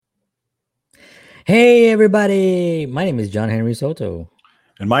Hey, everybody. My name is John Henry Soto,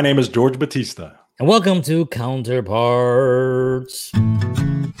 And my name is George Batista. and welcome to Counterparts.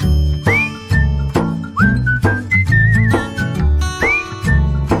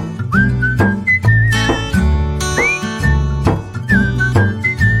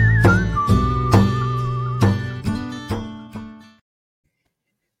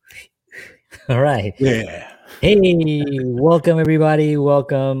 All right. Yeah. Hey, welcome, everybody.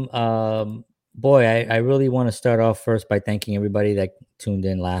 Welcome. Boy, I really want to start off first by thanking everybody that tuned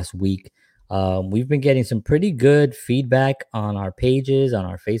in last week. We've been getting some pretty good feedback on our pages, on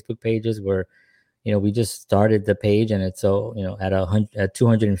our Facebook pages, where we just started the page and it's at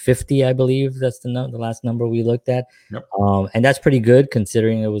 250, I believe that's the last number we looked at. Yep. And that's pretty good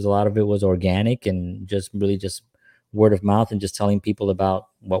considering a lot of it was organic and just word of mouth and just telling people about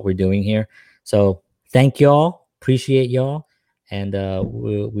what we're doing here. So thank y'all, appreciate y'all, and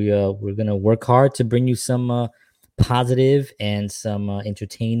we're gonna work hard to bring you some positive and some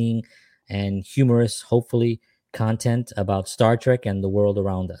entertaining and humorous, hopefully, content about Star Trek and the world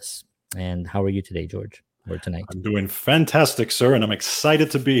around us. And how are you today, George, or tonight? I'm doing fantastic, sir, and I'm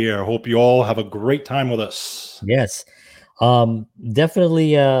excited to be here. I hope you all have a great time with us. Yes.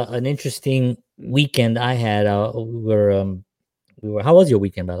 Definitely an interesting weekend I had. We were how was your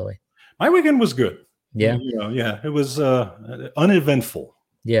weekend, by the way? My weekend was good. Yeah. It was uneventful.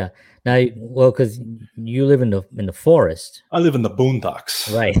 Yeah. Now, well, because you live in the forest. I live in the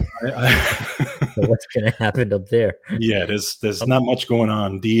boondocks. Right. So what's gonna happen up there? Yeah, there's not much going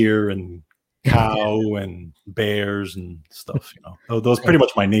on. Deer and cow and bears and stuff. Those pretty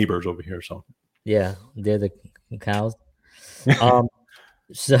much my neighbors over here. So yeah, they're the cows.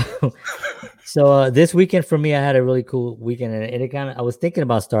 So this weekend for me, I had a really cool weekend, and I was thinking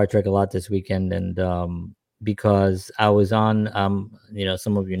about Star Trek a lot this weekend, and because I was on,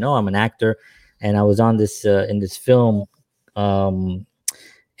 some of I'm an actor, and I was on this in this film, and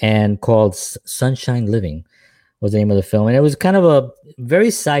called Sunshine Living was the name of the film, and it was kind of a very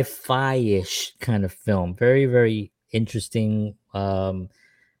sci-fi-ish kind of film, very, very interesting, it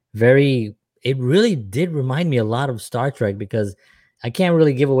really did remind me a lot of Star Trek, because I can't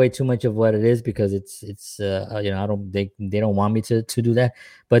really give away too much of what it is because it's I don't they don't want me to do that,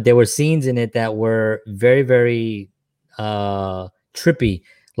 but there were scenes in it that were very, very trippy,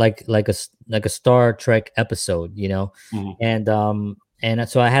 like a Star Trek episode, Mhm. and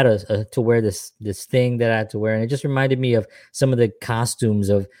so I had to wear this thing that I had to wear, and it just reminded me of some of the costumes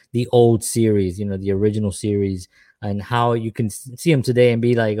of the old series, the original series, and how you can see them today and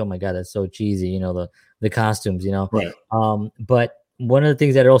be like, oh my god, that's so cheesy, the costumes, Right. But one of the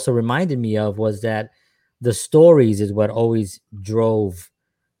things that it also reminded me of was that the stories is what always drove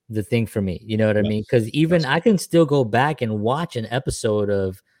the thing for me. You know what I mean? Because even I can still go back and watch an episode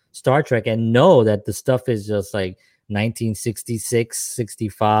of Star Trek and know that the stuff is just like 1966,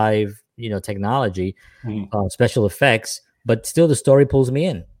 65, technology, Mhm. special effects, but still the story pulls me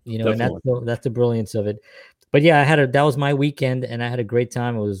in, and that's the brilliance of it. But yeah, that was my weekend, and I had a great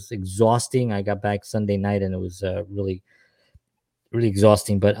time. It was exhausting. I got back Sunday night, and it was really, really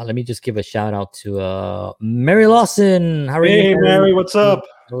exhausting. But let me just give a shout out to Mary Lawson. How are you? Hey, Mary, what's up?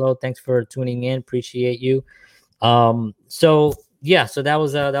 Hello, thanks for tuning in. Appreciate you. So that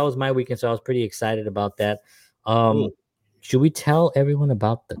was my weekend. So I was pretty excited about that. Cool. Should we tell everyone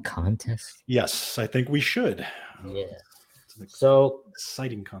about the contest? Yes, I think we should. Yeah. It's an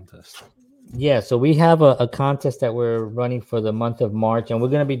exciting contest. Yeah, so we have a contest that we're running for the month of March, and we're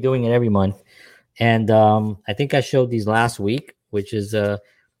going to be doing it every month. And I think I showed these last week, which is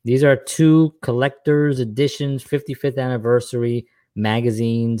these are 2 collector's editions, 55th anniversary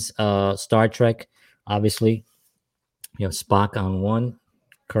magazines, Star Trek, obviously. Spock on one,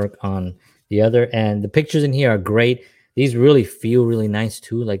 Kirk on the other, and the pictures in here are great. These really feel really nice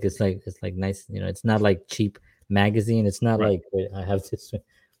too. Like it's like nice. It's not like cheap magazine. It's not Right. like I have this.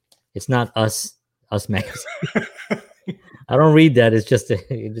 It's not us magazine. I don't read that. It's just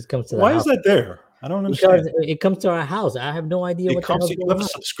it just comes to the Why house. is that there? I don't understand. Because it comes to our house. I have no idea what the hell's You going have a on.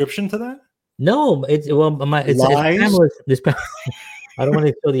 subscription to that? No, it's Pamela's. I don't want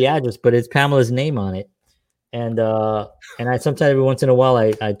to show the address, but it's Pamela's name on it. And I sometimes every once in a while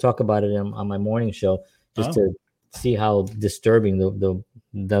I talk about it on my morning show just to see how disturbing the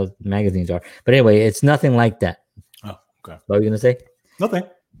magazines are. But anyway, it's nothing like that. Oh, okay. What are you gonna say? Nothing.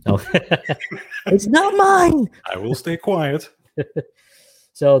 No, it's not mine. I will stay quiet.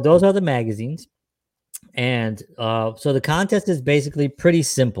 So those are the magazines, and so the contest is basically pretty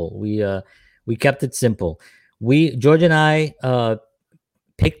simple. We kept it simple. George and I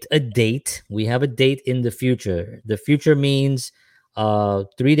picked a date. We have a date in the future. The future means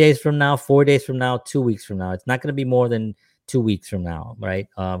 3 days from now, 4 days from now, 2 weeks from now. It's not going to be more than 2 weeks from now, right?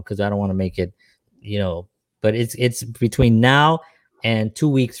 Because I don't want to make it, but it's between now and 2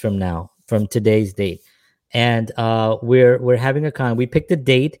 weeks from now, from today's date. And we're having we picked a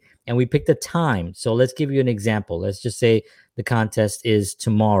date and we picked a time. So let's give you an example. Let's just say the contest is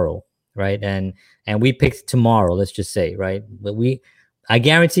tomorrow, right? And we picked tomorrow, let's just say, right? But I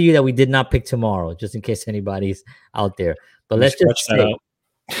guarantee you that we did not pick tomorrow, just in case anybody's out there. But let's just say,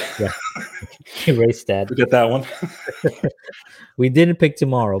 yeah, erase that. Forget that one. We didn't pick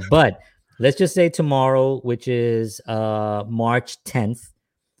tomorrow, but let's just say tomorrow, which is March 10th,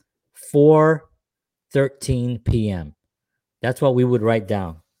 4:13 p.m. That's what we would write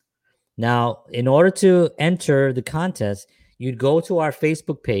down. Now, in order to enter the contest, you'd go to our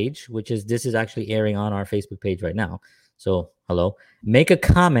Facebook page, this is actually airing on our Facebook page right now. So, hello. Make a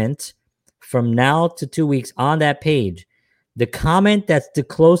comment from now to 2 weeks on that page. The comment that's the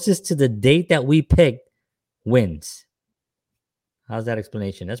closest to the date that we picked wins. How's that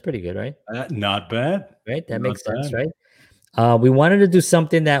explanation? That's pretty good, right? Not bad. Right? That makes sense, right? We wanted to do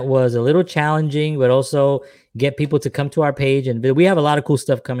something that was a little challenging, but also get people to come to our page. And we have a lot of cool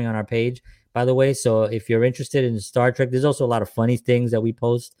stuff coming on our page, by the way. So if you're interested in Star Trek, there's also a lot of funny things that we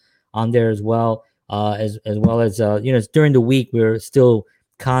post on there as well. As well as, during the week, we're still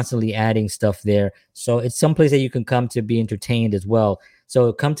constantly adding stuff there. So it's someplace that you can come to be entertained as well.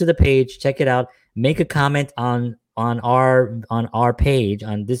 So come to the page, check it out, make a comment on our page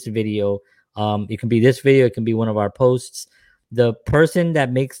on this video. It can be this video, it can be one of our posts. The person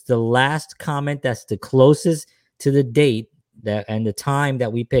that makes the last comment that's the closest to the date and the time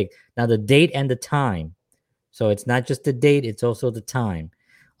that we picked. Now the date and the time. So it's not just the date, it's also the time.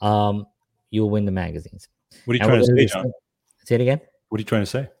 You'll win the magazines. What are you trying to say, John? Say it again. What are you trying to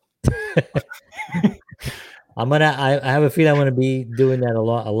say? I have a feeling I'm gonna be doing that a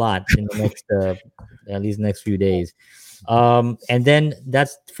lot in the next at least next few days. And then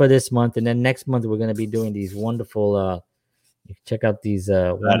that's for this month, and then next month we're gonna be doing these wonderful you can check out these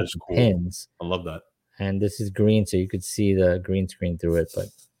that is cool. pins. I love that. And this is green, so you could see the green screen through it, but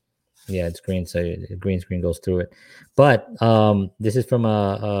yeah, it's green, so the green screen goes through it. But this is from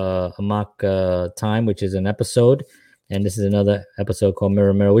a mock time, which is an episode. And this is another episode called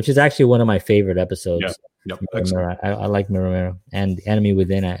Mirror Mirror, which is actually one of my favorite episodes. Yep. Mirror. I like Mirror Mirror, and Enemy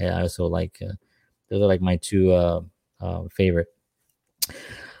Within. I also like. Those are like my two favorite.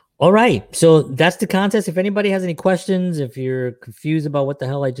 All right, so that's the contest. If anybody has any questions, if you're confused about what the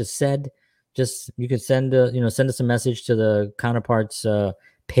hell I just said, you can send us a message to the Counterparts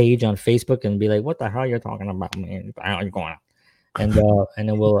page on Facebook and be like, "What the hell you're talking about? How are you going?" And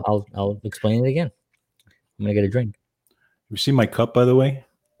then I'll explain it again. I'm gonna get a drink. You see my cup, by the way?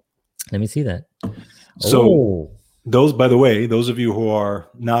 Let me see that. So those, by the way, those of you who are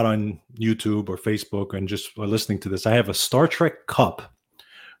not on YouTube or Facebook and just are listening to this, I have a Star Trek cup,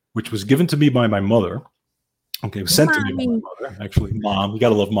 which was given to me by my mother. Okay, it was sent to me by my mother. Actually, Mom. You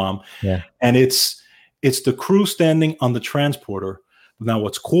gotta love Mom. Yeah. And it's the crew standing on the transporter. Now,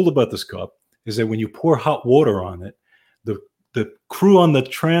 what's cool about this cup is that when you pour hot water on it, the crew on the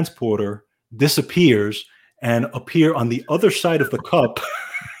transporter disappears and appear on the other side of the cup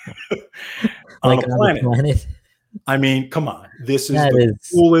on a planet. I mean, come on. This is the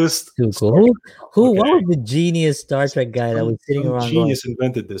coolest. Too cool. What was the genius Star Trek guy that was sitting around? Genius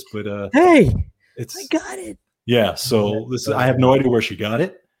invented this, but hey, I got it. Yeah. So I have no idea where she got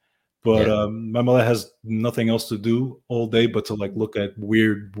it, but my mother has nothing else to do all day but to look at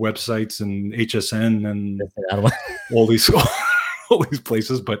weird websites and HSN and all these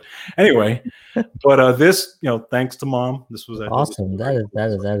places. But anyway, this, thanks to Mom, this was awesome.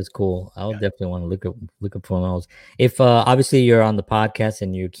 That is cool. I would definitely want to look up for those. If obviously you're on the podcast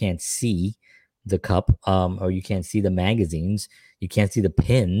and you can't see the cup, or you can't see the magazines, you can't see the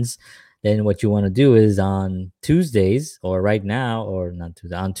pins, then what you want to do is on Tuesdays, or right now, or not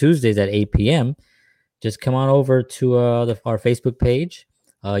Tuesday, on Tuesdays at 8 p.m., just come on over to our Facebook page.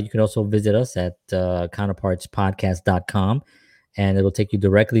 You can also visit us at counterpartspodcast.com. and it'll take you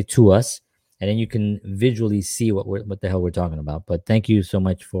directly to us, and then you can visually see what the hell we're talking about. But thank you so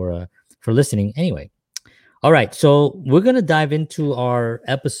much for listening anyway. All right, so we're gonna dive into our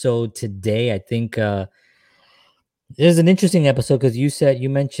episode today. I think there's an interesting episode because you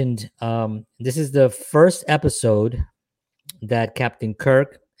mentioned this is the first episode that Captain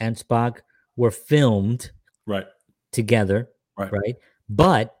Kirk and Spock were filmed together, right?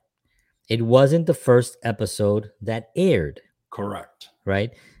 But it wasn't the first episode that aired. Correct.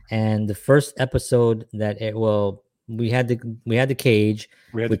 Right. And the first episode that we had the cage.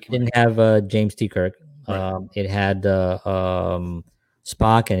 We didn't have James T. Kirk. Right. It had Spock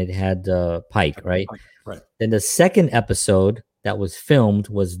and it had Pike, right? Right. Then the second episode that was filmed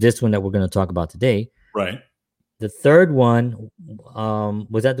was this one that we're going to talk about today. Right. The third one,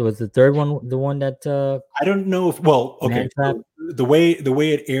 was the third one the one that I don't know if okay. Man Trap? So the way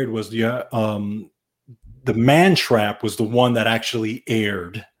it aired was the Man Trap was the one that actually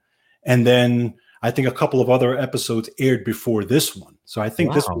aired, and then I think a couple of other episodes aired before this one. So I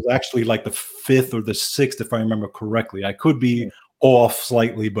think this was actually like the fifth or the sixth, if I remember correctly. I could be off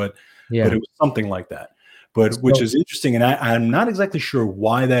slightly, but it was something like that. But which is interesting, and I'm not exactly sure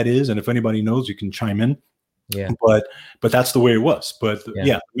why that is, and if anybody knows, you can chime in. Yeah, but that's the way it was. But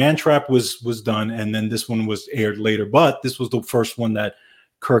yeah, Man Trap was done, and then this one was aired later. But this was the first one that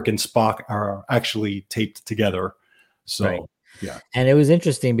Kirk and Spock are actually taped together. So yeah, and it was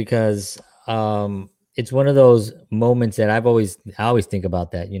interesting because it's one of those moments that I always think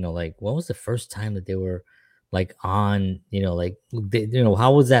about that. Like, when was the first time that they were like on? Like,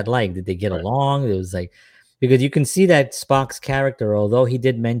 how was that like? Did they get along? It was like, because you can see that Spock's character, although he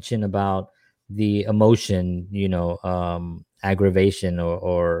did mention about the emotion, aggravation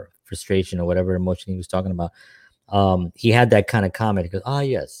or frustration or whatever emotion he was talking about, he had that kind of comment because,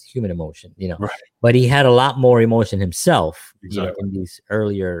 yes, human emotion, but he had a lot more emotion himself, in these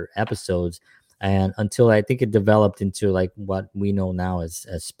earlier episodes, and until I think it developed into like what we know now as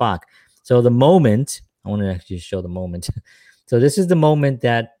Spock. So the moment, I want to actually show the moment. So this is the moment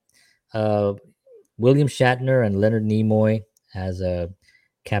that William Shatner and Leonard Nimoy as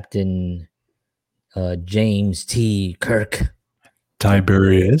Captain James T. Kirk.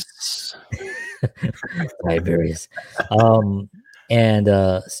 Tiberius. Tiberius. And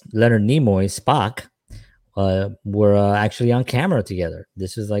Leonard Nimoy, Spock, were actually on camera together.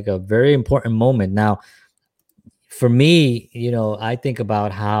 This is like a very important moment. Now, for me, I think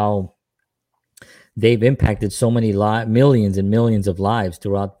about how they've impacted so many millions and millions of lives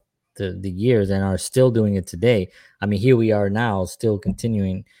throughout the years and are still doing it today. I mean, here we are now still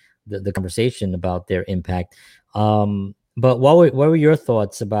continuing the conversation about their impact. But what were your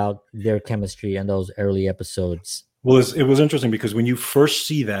thoughts about their chemistry in those early episodes? Well, it was interesting because when you first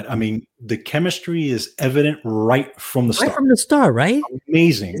see that, I mean, the chemistry is evident right from the start. Right from the start, right?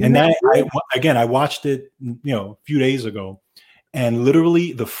 Amazing. Isn't and I watched it, a few days ago, and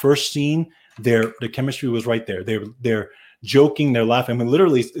literally the first scene, the chemistry was right there. They're joking, they're laughing. I mean,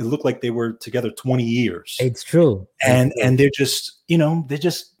 literally, it looked like they were together 20 years. It's true. And they're just, they're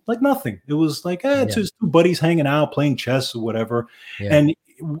just like nothing. It was like, it's just two buddies hanging out, playing chess or whatever. Yeah. And,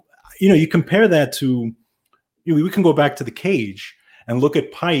 you compare that to, we can go back to the Cage and look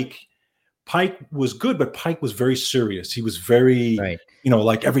at Pike. Pike was good, but Pike was very serious. He was very,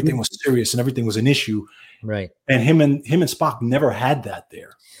 like everything was serious and everything was an issue. Right. And him and Spock never had that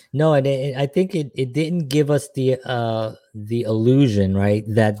there. No, and I think it didn't give us the illusion, right,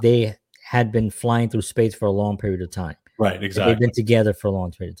 that they had been flying through space for a long period of time. Right, exactly. They've been together for a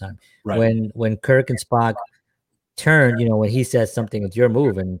long period of time. Right. When Kirk and Spock turned, when he says something, it's your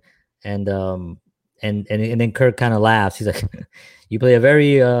move, and then Kirk kind of laughs. He's like, "You play a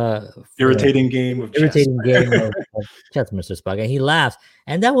very irritating game of chess, Mr. Spock," and he laughs,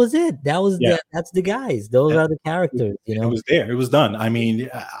 and that was it. That was that's the guys. Those are the characters. It was there. It was done. I mean,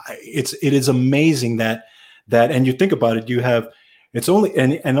 it is amazing that, and you think about it, you have. It's only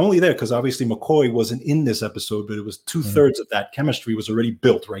and only there because obviously McCoy wasn't in this episode, but it was 2/3 of that chemistry was already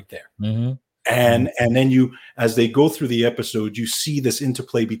built right there. Mm-hmm. And then as they go through the episode, you see this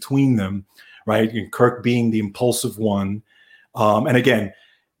interplay between them, right? And Kirk being the impulsive one, and again,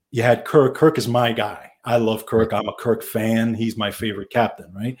 you had Kirk. Kirk is my guy. I love Kirk. I'm a Kirk fan. He's my favorite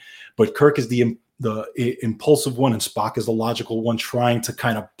captain, right? But Kirk is the impulsive one, and Spock is the logical one, trying to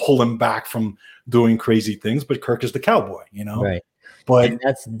kind of pull him back from doing crazy things. But Kirk is the cowboy, right? But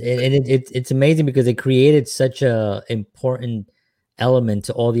it's amazing because it created such a important element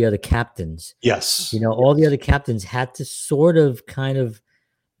to all the other captains. Yes. All the other captains had to sort of kind of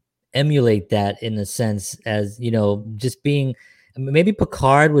emulate that in a sense, as just being, maybe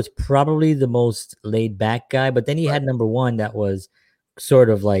Picard was probably the most laid back guy, but then he had number one that was sort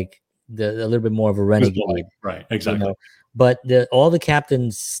of like a little bit more of a renegade. Right. Exactly. But all the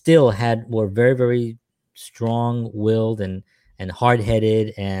captains still were very, very strong-willed and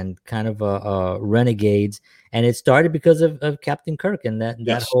hard-headed and kind of renegades, and it started because of Captain Kirk and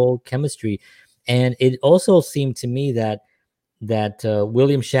that whole chemistry. And it also seemed to me that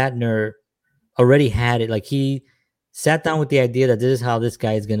William Shatner already had it. Like, he sat down with the idea that this is how this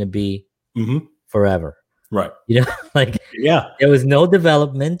guy is going to be forever, right? There was no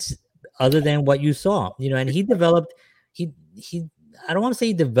development other than what you saw, and he developed. I don't want to say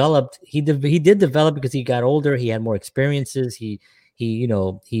he developed. He did develop because he got older. He had more experiences. He he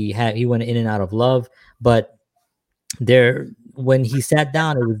went in and out of love. But there, when he sat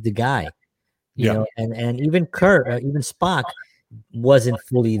down, it was the guy, and even Kurt, even Spock wasn't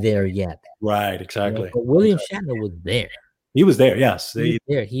fully there yet. Right, exactly. But William Shatner was there. He was there, yes.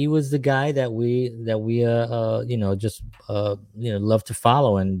 He was the guy that we just love to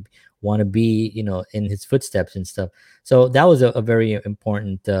follow and want to be in his footsteps and stuff. So that was a very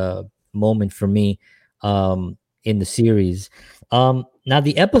important moment for me in the series. Now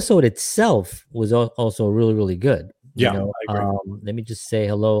the episode itself was also really, really good. Yeah, I agree. Let me just say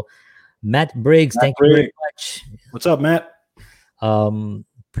hello, Matt Briggs. Thank you very much. What's up, Matt?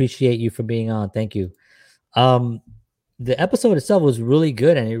 Appreciate you for being on. Thank you. The episode itself was really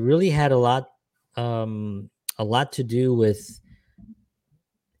good, and it really had a lot to do with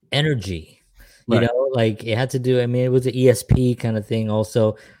energy. Right. Like it had to do. I mean, it was an ESP kind of thing,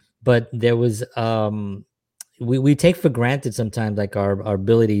 also, but there was we take for granted sometimes, like our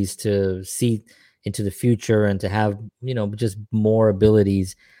abilities to see into the future and to have just more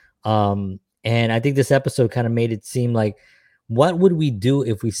abilities. And I think this episode kind of made it seem like, what would we do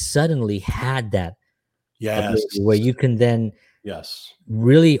if we suddenly had that? Yes. Where you can then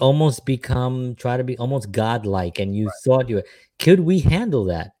really almost try to be almost godlike, and you thought could we handle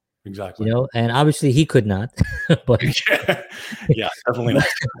that? Exactly. And obviously he could not, but yeah, definitely not.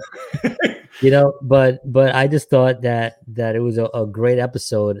 But I just thought that it was a great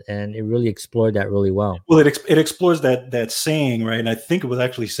episode, and it really explored that really well. Well, it explores that saying, right? And I think it was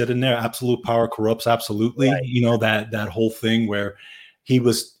actually said in there, absolute power corrupts absolutely. Right. That whole thing where he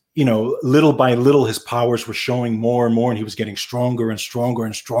was, little by little, his powers were showing more and more, and he was getting stronger and stronger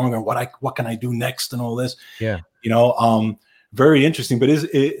and stronger. What can I do next, and all this? Yeah. Very interesting. But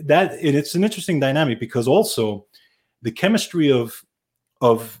it's an interesting dynamic, because also the chemistry of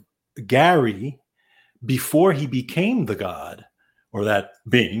Gary before he became the god, or that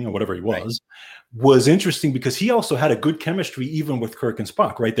being, or whatever he was interesting, because he also had a good chemistry even with Kirk and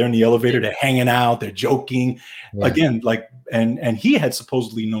Spock. Right there in the elevator, they're hanging out, they're joking again, and he had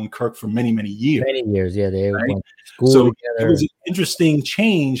supposedly known Kirk for many years. Yeah, they went to school together. It was an interesting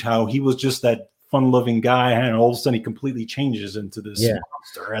change how he was just that fun-loving guy, and all of a sudden he completely changes into this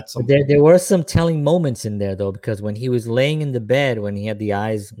monster at some point. There were some telling moments in there, though, because when he was laying in the bed, when he had the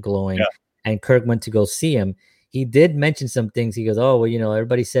eyes glowing, and Kirk went to go see him, he did mention some things. He goes, "Oh, well,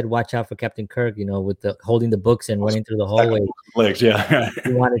 everybody said watch out for Captain Kirk, with the holding the books and running through the hallway." Legs, He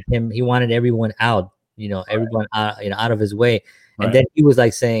wanted everyone out, everyone out of his way. And then he was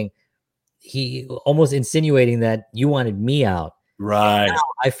like saying, he almost insinuating that you wanted me out. Right. Now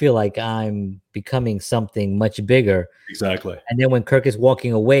I feel like I'm becoming something much bigger. Exactly. And then when Kirk is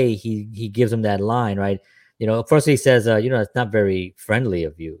walking away, he gives him that line, right? First he says, it's not very friendly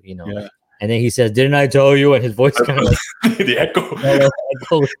of you, Yeah. And then he says, "Didn't I tell you?" And his voice kind of like the echo.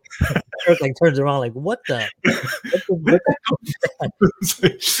 Kirk like turns around like, what the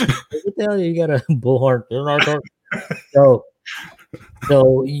hell? You got a bullhorn. So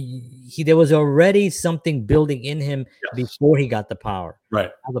there was already something building in him before he got the power. Right.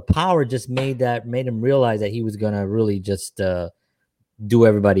 The power just made him realize that he was gonna really just do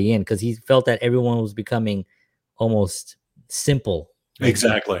everybody in, because he felt that everyone was becoming almost simple.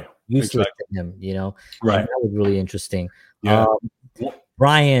 Exactly. Useless to him, Right. And that was really interesting. Yeah.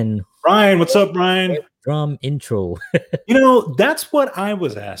 Brian, what's up, Brian? Drum intro. That's what I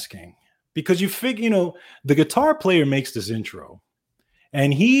was asking, because you figure, the guitar player makes this intro,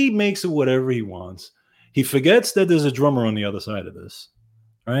 and he makes it whatever he wants. He forgets that there's a drummer on the other side of this,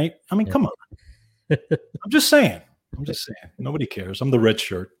 right? I mean, come on. I'm just saying. Nobody cares. I'm the red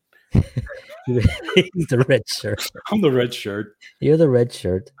shirt. He's the red shirt. I'm the red shirt. You're the red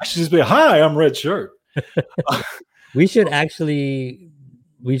shirt. I should just be, hi, I'm red shirt. We should actually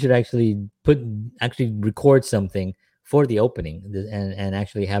record something for the opening and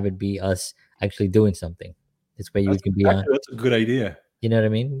actually have it be us actually doing something. This way you can be on. That's a good idea. You know what I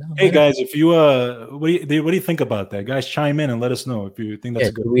mean? No, hey guys, if you what do you think about that? Guys, chime in and let us know if you think that's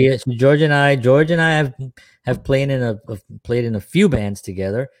a good idea. George and I have played in a few bands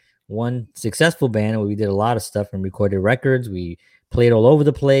together. One successful band where we did a lot of stuff and recorded records. We played all over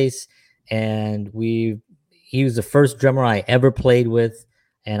the place, and he was the first drummer I ever played with,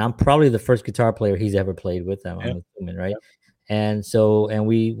 and I'm probably the first guitar player he's ever played with. I'm assuming, right? And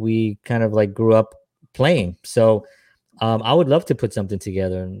we kind of like grew up playing. So I would love to put something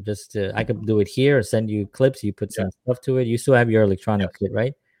together, and just I could do it here or send you clips. You put some stuff to it. You still have your electronic kit,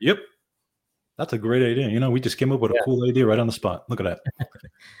 right? Yep. That's a great idea. We just came up with a cool idea right on the spot. Look at that.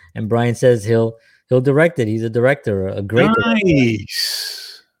 And Brian says he'll he'll direct it. He's a director, a great director.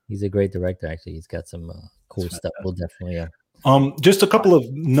 Nice. He's a great director. Actually, he's got some cool stuff. We'll definitely. Just a couple of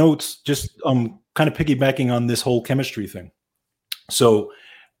notes, just kind of piggybacking on this whole chemistry thing. So,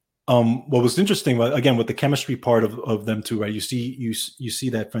 what was interesting, again, with the chemistry part of them too, right? You see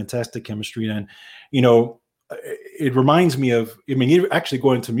that fantastic chemistry, and you know, it reminds me of. I mean, actually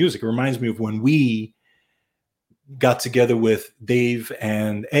going into music, it reminds me of when we got together with Dave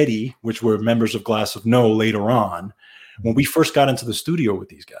and Eddie, which were members of Glass of No later on. When we first got into the studio with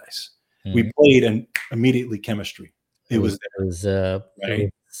these guys, we played and immediately chemistry. It was right?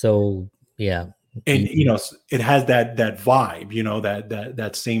 So yeah. And you know, it has that vibe, you know,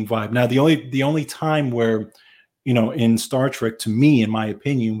 that same vibe. Now, the only time where, you know, in Star Trek, to me, in my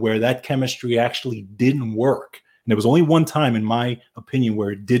opinion, where that chemistry actually didn't work, and there was only one time, in my opinion,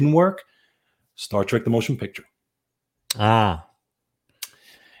 where it didn't work, Star Trek: The Motion Picture. I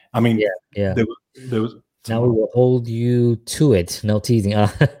mean, yeah. There was. Now we will hold you to it. No teasing.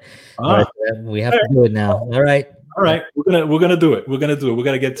 Right, we have to do it now. All right. We're gonna do it. We're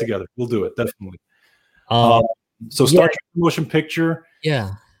gonna get together. We'll do it definitely. So Star Trek Motion Picture.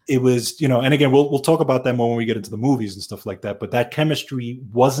 Yeah. It was, you know, and again, we'll talk about that more when we get into the movies and stuff like that. But that chemistry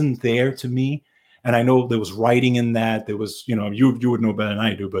wasn't there to me, and I know there was writing in that. There was, you know, you would know better than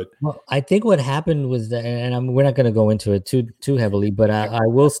I do, but I think what happened was that, and we're not going to go into it too heavily, but I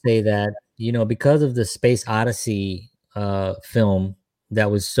will say that, you know, because of the Space Odyssey film that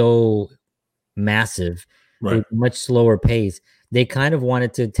was so massive, with much slower pace, they kind of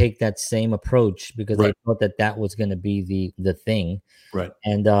wanted to take that same approach because they thought that was going to be the thing. Right.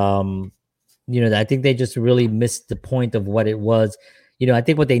 And, you know, I think they just really missed the point of what it was. You know, I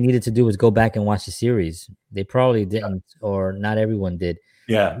think what they needed to do was go back and watch the series. They probably didn't, or not everyone did.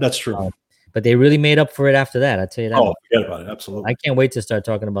 Yeah, that's true. But they really made up for it after that. I'll tell you that. Oh, forget about it. Absolutely. I can't wait to start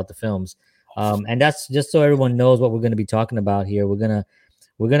talking about the films. And that's just so everyone knows what we're going to be talking about here.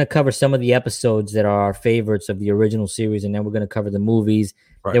 We're gonna cover some of the episodes that are our favorites of the original series, and then we're gonna cover the movies.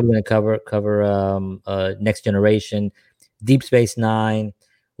 Right. Then we're gonna cover Next Generation, Deep Space Nine.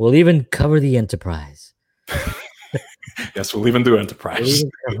 We'll even cover the Enterprise. Yes, we'll even do Enterprise.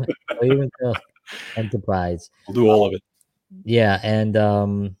 We'll even cover Enterprise. We'll do all of it. Yeah,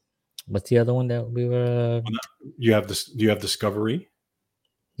 and what's the other one that we were? You have this. You have Discovery.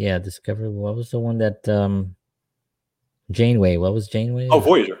 Yeah, Discovery. What was the one that? Janeway. What was Janeway? Oh,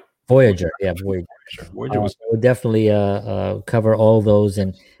 Voyager. Yeah, Voyager. Voyager we'll definitely cover all those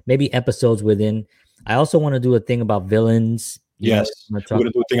and maybe episodes within. I also want to do a thing about villains. Yes, we're going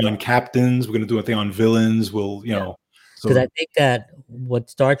to do a thing on captains. We're going to do a thing on villains. We'll, you know, because I think that what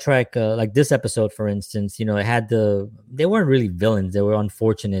Star Trek, like this episode, for instance, you know, it had they weren't really villains. They were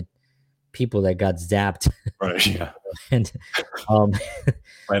unfortunate people that got zapped. Right. Yeah. And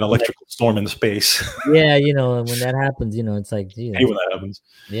right, electrical storm in space. Yeah, you know, when that happens, you know, it's like, geez, when that happens,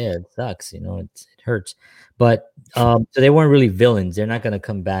 yeah, it sucks. You know, it hurts. But so they weren't really villains. They're not going to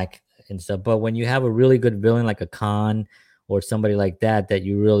come back and stuff. But when you have a really good villain like a Khan or somebody like that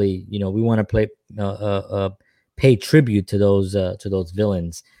you really, you know, we want to pay tribute to those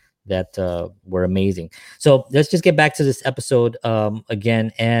villains that were amazing. So let's just get back to this episode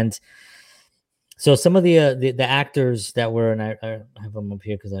again. And so some of the actors that were, and I have them up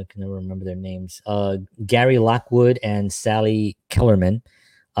here because I can never remember their names. Gary Lockwood and Sally Kellerman.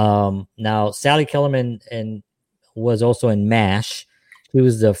 Now Sally Kellerman was also in MASH. She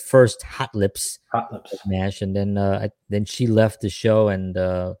was the first Hot Lips of MASH, and then she left the show, and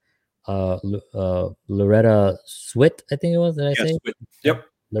Loretta Swit, I think it was. Did I say? Swit. Yep.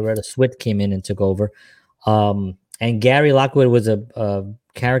 Loretta Swit came in and took over. And Gary Lockwood was a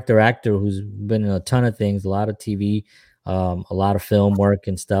character actor who's been in a ton of things, a lot of TV, a lot of film work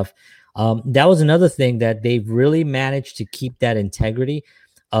and stuff. That was another thing that they've really managed to keep that integrity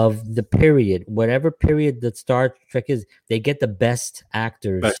of the period, whatever period that Star Trek is. They get the best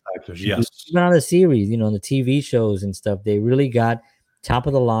actors. Yes. Even on the series, you know, on the TV shows and stuff, they really got top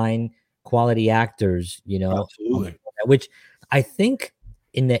of the line quality actors. You know, absolutely. Which I think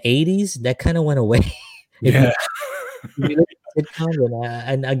in the 80s that kind of went away. Yeah. Sitcoms,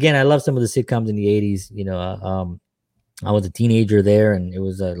 and again, I love some of the sitcoms in the 80s. You know, I was a teenager there, and it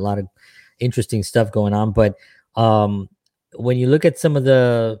was a lot of interesting stuff going on. But when you look at some of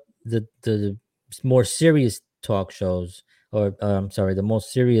the more serious talk shows, or the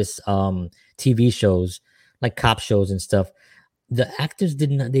most serious TV shows like cop shows and stuff, the actors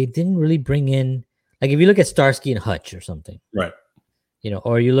didn't really bring in, like if you look at Starsky and Hutch or something, right? You know,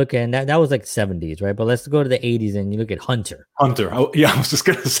 or you look at that was like 70s, right? But let's go to the 80s and you look at Hunter. Oh, yeah, I was just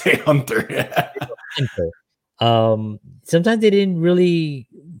gonna say Hunter. Yeah. Hunter. Sometimes they didn't really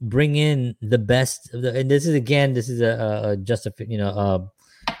bring in the best. And this is again, this is a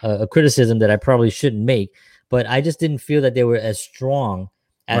criticism that I probably shouldn't make, but I just didn't feel that they were as strong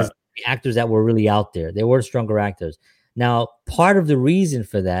as Right. the actors that were really out there. They were stronger actors. Now, part of the reason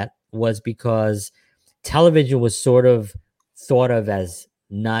for that was because television was sort of thought of as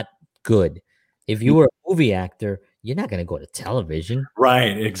not good. If you were a movie actor, you're not going to go to television.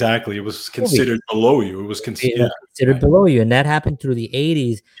 Right, exactly. It was Movie. considered below you. It was It considered was considered below you, and that happened through the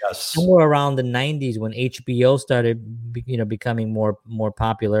 80s. yes. Somewhere around the 90s when HBO started, becoming more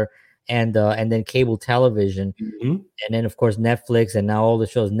popular, and then cable television, Mhm. and then of course Netflix, and now all the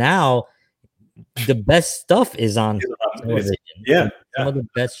shows. Now the best stuff is on television. Yeah, Some of the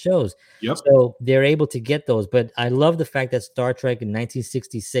best shows. Yep. So they're able to get those. But I love the fact that Star Trek in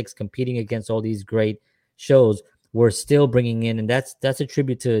 1966, competing against all these great shows, were still bringing in, and that's a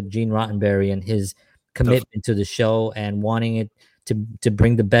tribute to Gene Roddenberry and his commitment to the show and wanting it to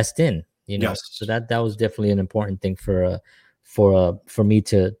bring the best in. Yes. So that was definitely an important thing for me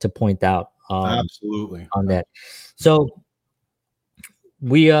to point out. Absolutely. On that. So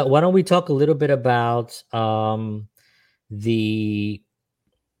we why don't we talk a little bit about the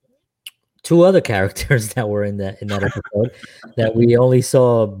two other characters that were in that episode that we only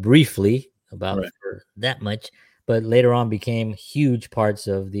saw briefly about for that much, but later on became huge parts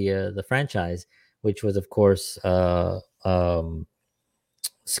of the franchise, which was of course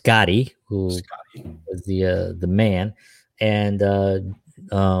Scotty, who was the man, and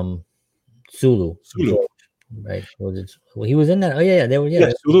Sulu. Right. He was in that. Oh yeah, they were.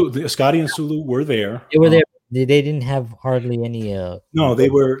 Yeah, Sulu, Scotty and Sulu were there. They were there. They didn't have hardly any. No, they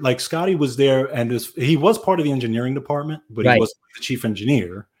were like Scotty was there, and he was part of the engineering department, but he wasn't the chief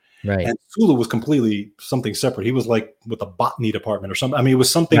engineer. Right. And Sulu was completely something separate. He was like with the botany department or something. I mean, it was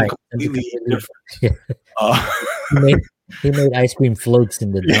something completely different. He made ice cream floats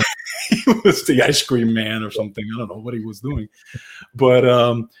in the dark. He was the ice cream man or something. I don't know what he was doing, but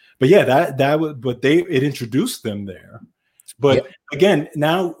yeah, it introduced them there. But again,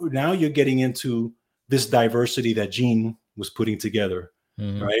 now you're getting into this diversity that Gene was putting together,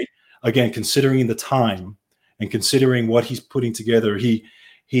 right? Again, considering the time and considering what he's putting together, he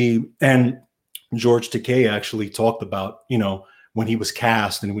and George Takei actually talked about, when he was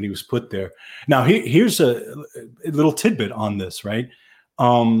cast and when he was put there. Now, here's a little tidbit on this, right?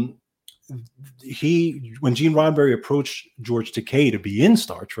 When Gene Roddenberry approached George Takei to be in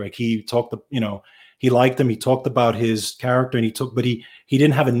Star Trek, he talked, he liked him. He talked about his character, and but he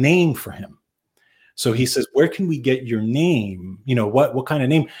didn't have a name for him. So he says, "Where can we get your name? What kind of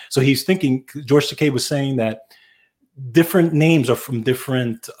name?" So he's thinking. George Takei was saying that different names are from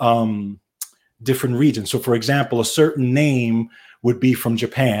different regions. So, for example, a certain name would be from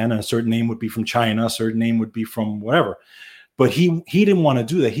Japan, and a certain name would be from China, a certain name would be from whatever. But he didn't want to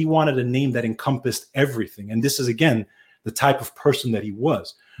do that. He wanted a name that encompassed everything. And this is, again, the type of person that he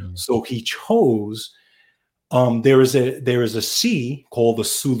was. So he chose, there is a sea called the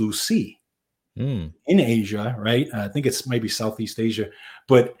Sulu Sea in Asia, right? I think it's maybe Southeast Asia.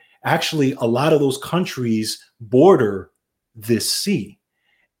 But actually, a lot of those countries border this sea.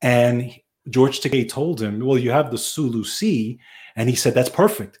 And George Takei told him, well, you have the Sulu Sea. And he said, that's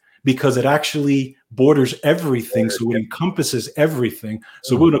perfect, because it actually borders everything. So it encompasses everything.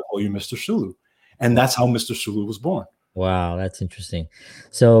 So we're going to call you Mr. Sulu. And that's how Mr. Sulu was born. Wow, that's interesting.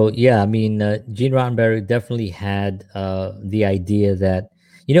 So, yeah, I mean, Gene Roddenberry definitely had the idea that,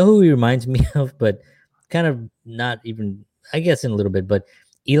 who he reminds me of, but kind of not even, I guess, in a little bit, but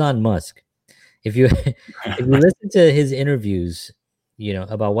Elon Musk. If you listen to his interviews,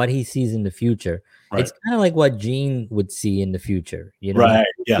 about what he sees in the future, it's kind of like what Gene would see in the future. Right?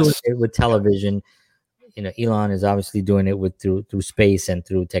 Yes. With television, Elon is obviously doing it through space and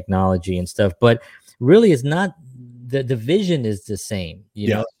through technology and stuff. But really, it's not. The vision is the same.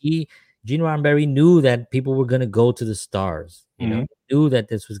 Gene Roddenberry knew that people were going to go to the stars. Knew that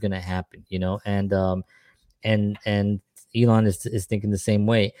this was going to happen. And Elon is thinking the same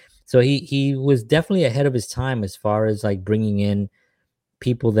way. So he was definitely ahead of his time as far as like bringing in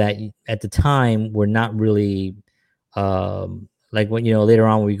people that at the time were not really like when later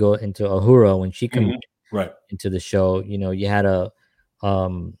on when we go into Uhura, when she comes into the show, you had I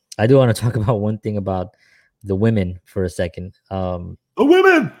do want to talk about one thing about the women for a second. The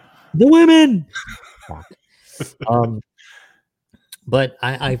women. But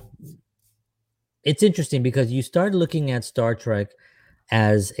I it's interesting because you start looking at Star Trek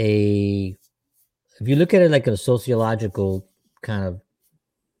as if you look at it like a sociological kind of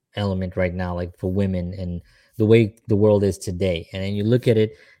element right now, like for women and the way the world is today. And then you look at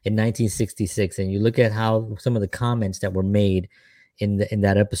it in 1966 and you look at how some of the comments that were made in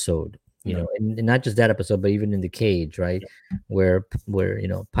that episode. You know, and not just that episode, but even in the cage, right, where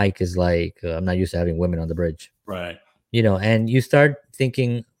Pike is like, I'm not used to having women on the bridge, Right. And you start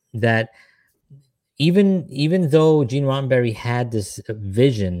thinking that even though Gene Roddenberry had this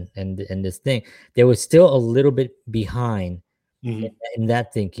vision and this thing, there was still a little bit behind in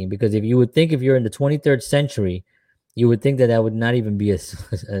that thinking, because if you're in the 23rd century, you would think that would not even be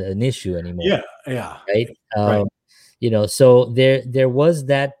an issue anymore. Yeah. Right. Right. So there was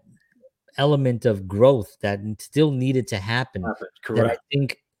that element of growth that still needed to happen. Correct.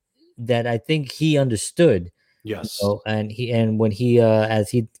 That I think he understood. Yes. And when he as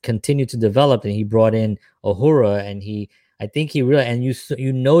he continued to develop, and he brought in Uhura, and I think he realized, and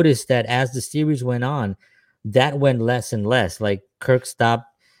you noticed that as the series went on, that went less and less. Like Kirk stopped,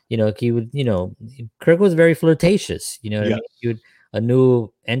 he would, Kirk was very flirtatious. You know what I mean? He would, a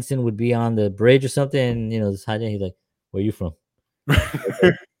new ensign would be on the bridge or something, and this high he's like, "Where are you from?"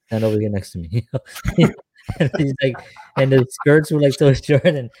 Stand over here next to me. And he's like, and the skirts were like so short,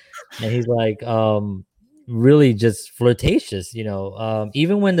 and he's like, really just flirtatious,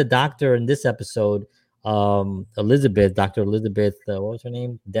 even when the doctor in this episode, Dr. Elizabeth, what was her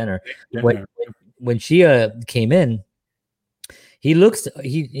name? Denner. When she came in, she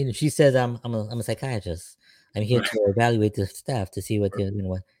says, I'm a psychiatrist. I'm here to evaluate the staff to see what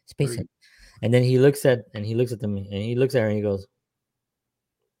space. And then he looks at them, and he looks at her, and he goes,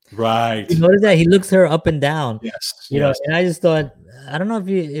 right. You notice that he looks her up and down. Yes. And I just thought, I don't know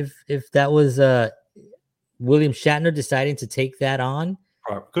if that was William Shatner deciding to take that on,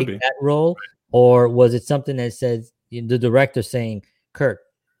 that role, or was it something that says the director saying, Kurt,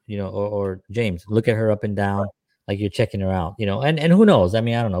 or James, look at her up and down, like you're checking her out, and who knows? I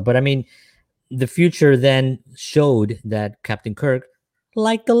mean, I don't know, but I mean, the future then showed that Captain Kirk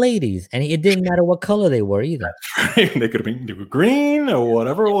liked the ladies, and it didn't matter what color they were either. They could have been green or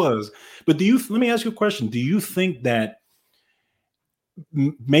whatever it was. But let me ask you a question. Do you think that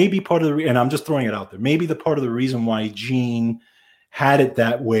maybe part of and I'm just throwing it out there, maybe the part of the reason why Gene had it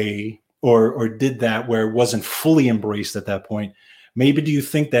that way or did that where it wasn't fully embraced at that point, maybe do you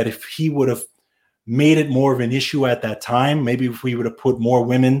think that if he would have made it more of an issue at that time, maybe if we would have put more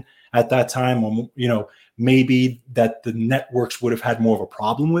women at that time, or maybe that the networks would have had more of a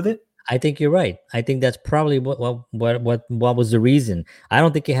problem with it? I think you're right. I think that's probably what was the reason. I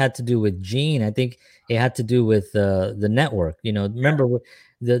don't think it had to do with Gene. I think it had to do with the network. Remember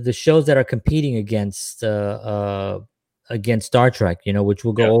the shows that are competing against Star Trek. Which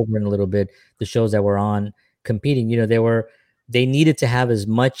we'll go over in a little bit. The shows that were on competing. They needed to have as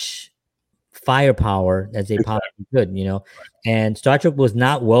much firepower as they possibly could. And Star Trek was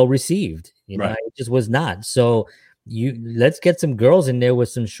not well received. It just was not. So let's get some girls in there with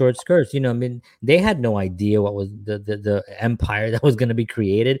some short skirts. I mean, they had no idea what was the empire that was going to be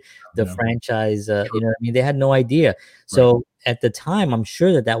created, the franchise. You know what I mean? They had no idea. So at the time, I'm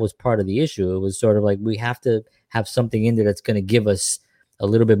sure that was part of the issue. It was sort of like, we have to have something in there that's going to give us a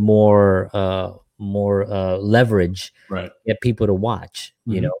little bit more leverage, get people to watch.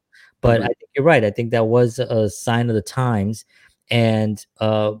 But I think you're right. I think that was a sign of the times, and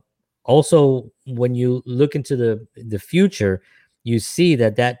also, when you look into the future, you see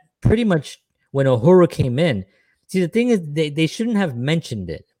that pretty much when Uhura came in. See, the thing is, they shouldn't have mentioned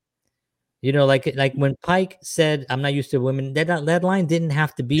it. Like when Pike said, "I'm not used to women," that line didn't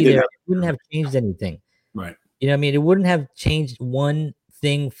have to be there. It wouldn't have changed anything. Right. I mean, it wouldn't have changed one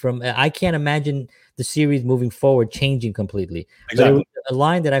thing from. I can't imagine the series moving forward changing completely. Exactly. But it was a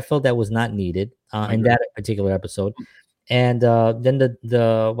line that I felt that was not needed in that particular episode. And then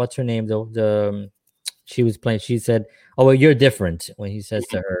the what's her name? She was playing. She said, "Oh, well, you're different." When he says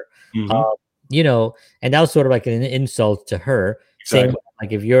to her, and that was sort of like an insult to her, saying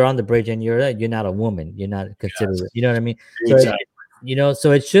like, if you're on the bridge and you're not a woman, you're not considered. Yes. You know what I mean? So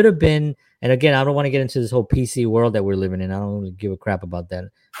so it should have been. And again, I don't want to get into this whole PC world that we're living in. I don't really give a crap about that.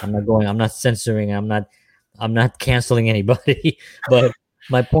 I'm not censoring. I'm not canceling anybody. But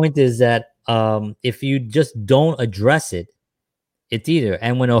my point is that if you just don't address it, it's either.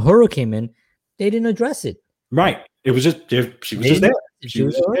 And when Uhura came in, they didn't address it. Right. It was just she was just there. She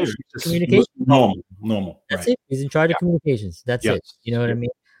was there. Communication. Normal. That's it. He's in charge of communications. That's it. You know what I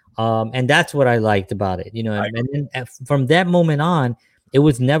mean? And that's what I liked about it. And then from that moment on, it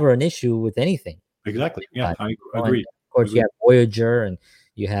was never an issue with anything. Exactly. Yeah, I agree. Of course, you have Voyager, and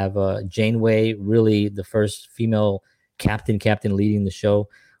you have Janeway, really the first female captain leading the show.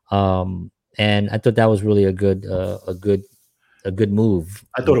 And I thought that was really a good move.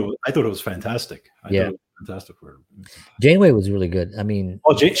 I thought it was fantastic. I thought it was fantastic for her. Janeway was really good. I mean,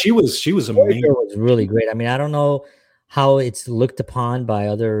 she was amazing. Was really great. I mean, I don't know how it's looked upon by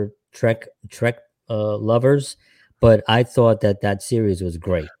other Trek lovers, but I thought that series was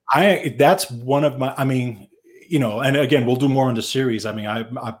great. That's one of my. I mean, and again, we'll do more on the series. I mean,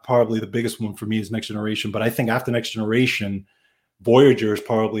 I probably the biggest one for me is Next Generation, but I think after Next Generation, Voyager is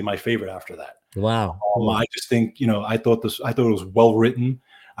probably my favorite after that. Wow. I just think, I thought it was well written.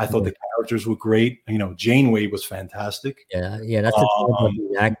 I thought the characters were great. Janeway was fantastic. Yeah, that's the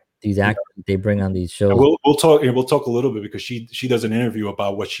thing about these actors they bring on these shows. We'll talk a little bit because she does an interview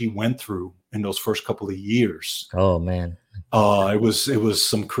about what she went through in those first couple of years. Oh man. It was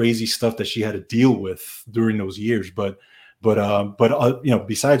some crazy stuff that she had to deal with during those years, but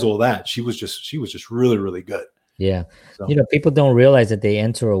besides all that, she was just really, really good. Yeah. So. People don't realize that they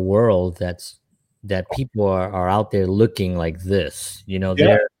enter a world that people are out there looking like this,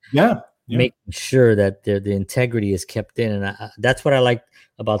 they're making sure that the integrity is kept in. And that's what I like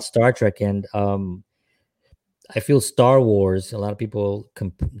about Star Trek. And I feel Star Wars, a lot of people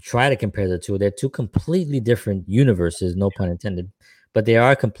try to compare the two. They're two completely different universes, no pun intended, but they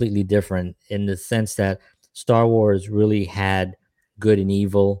are completely different in the sense that Star Wars really had good and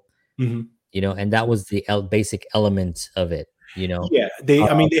evil, and that was the basic element of it, Yeah, they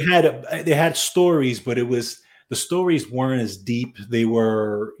had stories, but the stories weren't as deep. They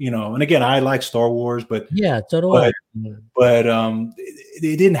were, and again, I like Star Wars, but yeah, so do I. But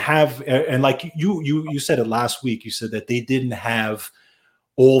they didn't have, and like you said it last week. You said that they didn't have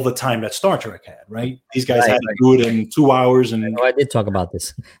all the time that Star Trek had, right? These guys had to do it in 2 hours, and I did talk about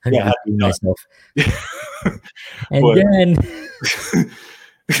this. Yeah, myself. And then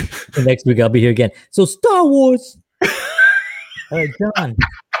next week I'll be here again. So Star Wars. John,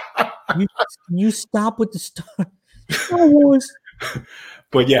 you stop with the Star Wars.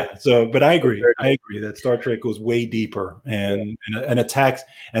 But yeah, but I agree that Star Trek goes way deeper and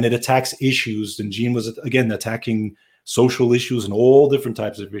it attacks issues. And Gene was again attacking social issues and all different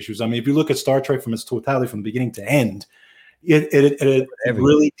types of issues. I mean, if you look at Star Trek from its totality, from beginning to end, it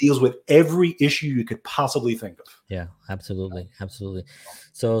really deals with every issue you could possibly think of. Yeah, absolutely.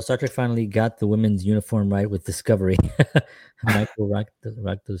 So Star Trek finally got the women's uniform right with Discovery. Michael rock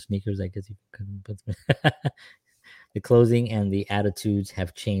those sneakers, I guess you couldn't put. The clothing and the attitudes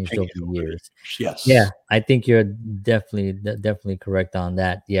have changed over the years. Yes. Yeah, I think you're definitely correct on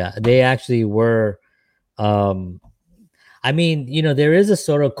that. Yeah, they actually were. I mean, there is a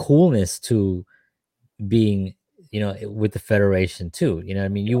sort of coolness to being, with the Federation too. I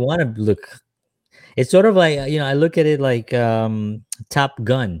mean, you want to look. It's sort of like, I look at it like Top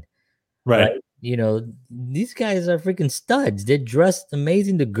Gun, right? These guys are freaking studs. They're dressed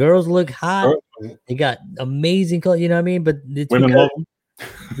amazing. The girls look hot. They got amazing color. You know what I mean? But it's women love them.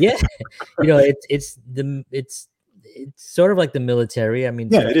 Yeah, it's sort of like the military. I mean,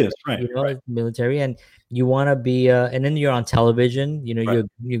 yeah, it is right. It's military, and you want to be, and then you're on television.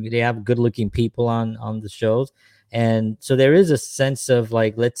 They have good looking people on the shows, and so there is a sense of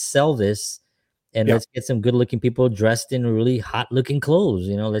like, let's sell this. And let's get some good-looking people dressed in really hot-looking clothes.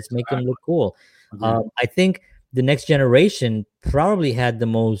 Let's make them look cool. I think the Next Generation probably had the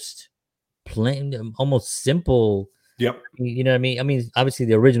most plain, almost simple. Yep. You know what I mean? I mean, obviously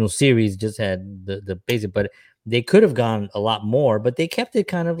the original series just had the basic, but they could have gone a lot more. But they kept it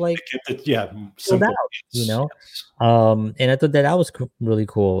kind of like simple. Out, and I thought that was really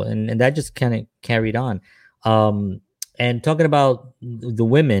cool, and that just kind of carried on. And talking about the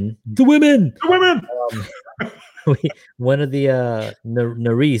women, one of the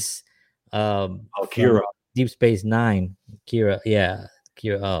Nerys, Kira, Deep Space Nine, Kira.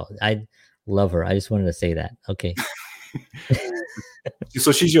 Oh, I love her. I just wanted to say that. Okay.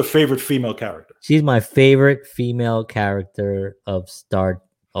 So she's your favorite female character? She's my favorite female character of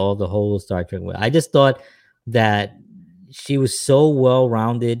the whole Star Trek. I just thought that she was so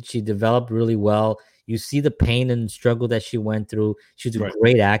well-rounded. She developed really well. You see the pain and struggle that she went through. She's a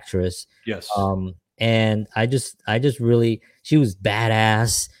great actress. Yes. And I just really, she was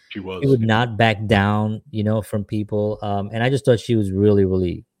badass. She was. She would not back down, from people. And I just thought she was really,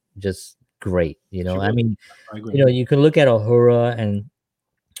 really just great. I mean, you can look at Uhura and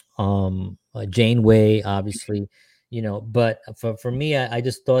Janeway, obviously, but for me, I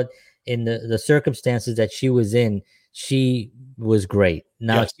just thought in the circumstances that she was in, she was great.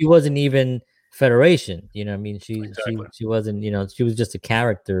 Now, she wasn't even Federation, I mean, she wasn't, she was just a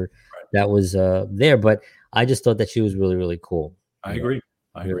character that was there, but I just thought that she was really, really cool. I agree.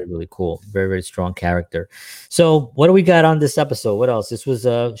 Really, really cool. Very, very strong character. So what do we got on this episode? What else? This was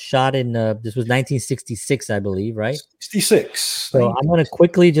shot in this was 1966, I believe, right? 66. So I'm going to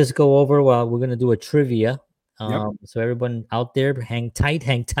quickly just go over we're going to do a trivia. So everyone out there, hang tight.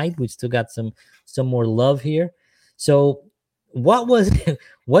 We still got some more love here. So, what was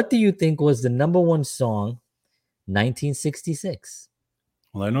what do you think was the number one song 1966?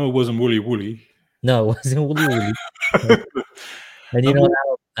 Well, I know it wasn't Woolly Woolly. No, it wasn't Woolly Woolly. And you know,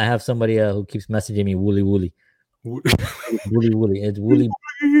 now I have somebody who keeps messaging me Woolly Woolly. Woolly Woolly. It's Woolly.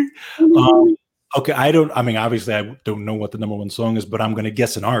 Okay, I mean, obviously, I don't know what the number one song is, but I'm going to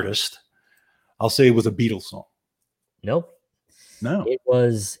guess an artist. I'll say it was a Beatles song. Nope. No. It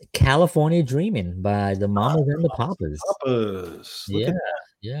was California Dreaming by the Mamas and the Papas.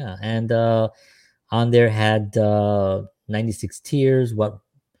 Yeah. And on there had 96 Tears, by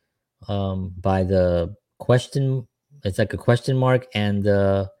the question, it's like a question mark, and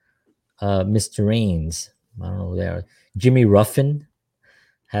Mr. Rains. I don't know who they are. Jimmy Ruffin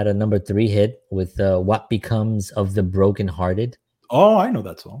had a number 3 hit with What Becomes of the Broken Hearted. Oh, I know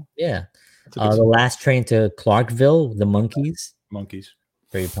that song. Yeah. The Last Train to Clarkville, the Monkees.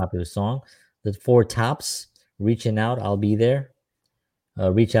 Very popular song. The Four Tops, Reaching Out, I'll Be There.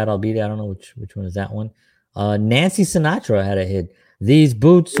 Reach Out, I'll Be There. I don't know which one is that one. Nancy Sinatra had a hit. These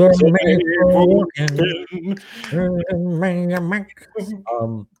boots are made for walking.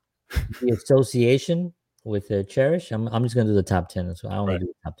 The Association with Cherish. I'm just gonna do the top 10. So I only do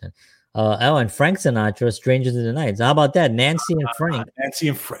the top 10. And Frank Sinatra, Strangers in the Night. How about that? Nancy and Frank.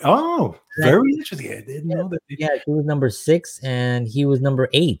 Oh, very interesting. I didn't know that. Yeah, he was number 6 and he was number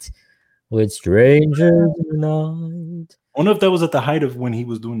 8 with Strangers in the Night. I wonder if that was at the height of when he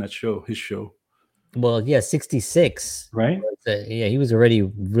was doing his show. Well, yeah, 66. Right? Yeah, he was already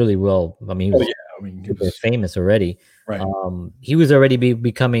really well. I mean, he was famous already. Right. He was already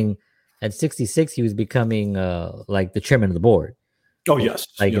becoming, at 66, he was becoming like the chairman of the board. Oh, yes.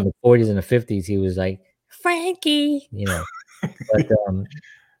 Like in the 40s and the 50s, he was like, Frankie, you know. But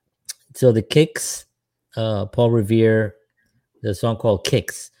so the Kicks, Paul Revere, the song called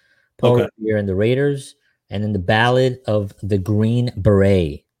Kicks, Paul Revere and the Raiders, and then the Ballad of the Green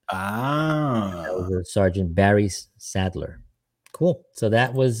Beret. That was Sergeant Barry Sadler. Cool. So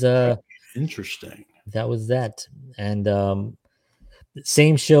that was interesting. That was that. And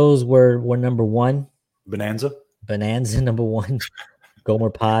same shows were number 1. Bonanza number 1.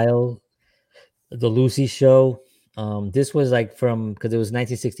 Gomer Pyle, The Lucy Show. This was like because it was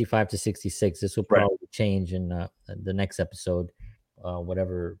 1965 to 66. This will probably change in the next episode,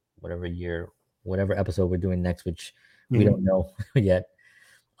 whatever year, whatever episode we're doing next, which we don't know yet.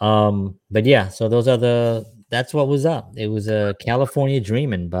 But yeah, so that's what was up. It was a California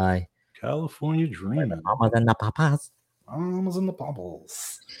Dreamin' by California Dreamin'. Mamas and the Papas. Mamas and the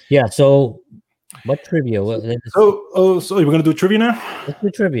Papas. Yeah, so what trivia? So we're gonna do trivia now? Let's do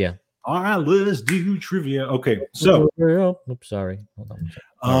trivia. All right, let's do trivia. Okay, so oops, sorry. Hold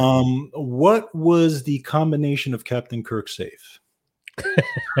on. What was the combination of Captain Kirk's safe?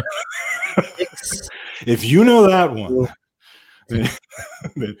 If you know that one.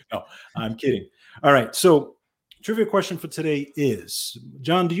 No, I'm kidding. All right, so trivia question for today is,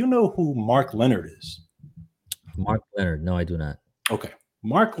 John, do you know who Mark Lenard is? Mark Lenard? No, I do not. Okay.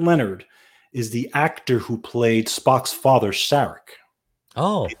 Mark Lenard is the actor who played Spock's father, Sarek.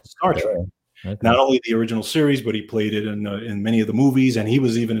 Oh, in Star Trek. Okay. Not only the original series, but he played it in many of the movies, and he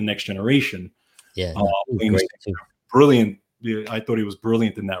was even in Next Generation. Yeah, brilliant. I thought he was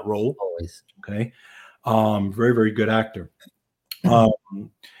brilliant in that role. Always. Okay. Very, very good actor.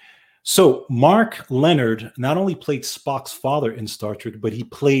 So Mark Lenard not only played Spock's father in Star Trek, but he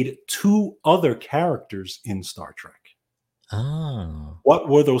played 2 other characters in Star Trek. Oh. What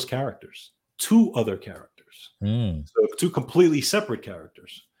were those characters? 2 other characters. So 2 completely separate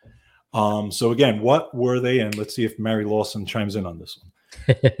characters. So again, what were they? And let's see if Mary Lawson chimes in on this one.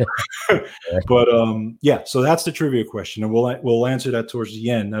 But yeah, so that's the trivia question, and we'll answer that towards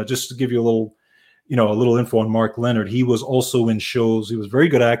the end. Now, just to give you a little info on Mark Lenard, he was also in shows. He was a very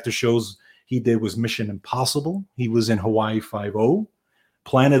good actor. Shows he did was Mission Impossible. He was in Hawaii Five-0,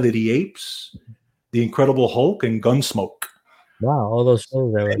 Planet of the Apes, The Incredible Hulk, and Gunsmoke. Wow, all those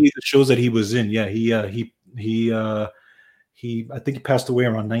shows. The shows that he was in. Yeah, he I think he passed away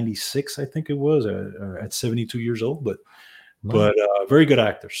around 96. I think it was at 72 years old. But very good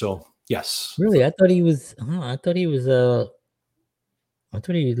actor. So yes. Really, I thought he lived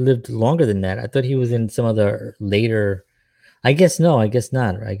longer than that. I thought he was in some of the later. I guess no. I guess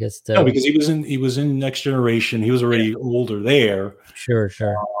not. I guess no, because he was in Next Generation. He was already older there. Sure.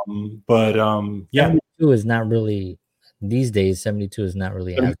 But yeah, 72 is not really these days. 72 is not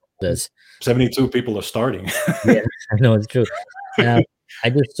really as this. 72 people are starting. Yeah, I know it's true. Now, I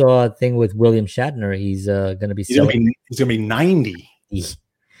just saw a thing with William Shatner. He's going to be. He's going to be 90.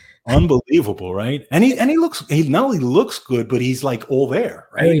 Unbelievable, right? And he not only looks good, but he's like all there,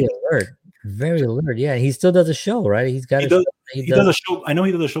 right? Very alert. Very alert. Yeah, he still does a show, right? He's got He a show does. that he He does does. a show. I know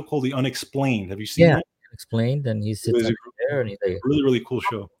he does a show called The Unexplained. Have you seen Yeah, that? explained, and he It sits was up a there and he's like, really, really cool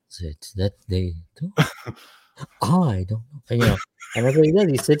show. "It's that they do. I don't know." And, and that's what he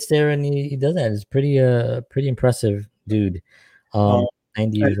does. He sits there and he does that. It's pretty impressive, dude. Um, 90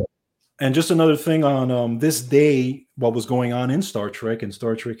 and, years old. and just another thing on this day, what was going on in Star Trek and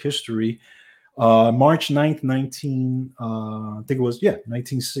Star Trek history. March 9th, I think it was,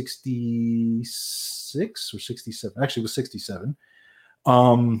 1966 or 67. Actually, it was 67.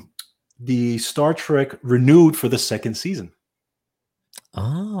 The Star Trek renewed for the second season. It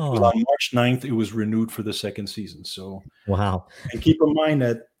was Oh, on March 9th, it was renewed for the second season. So, wow. and keep in mind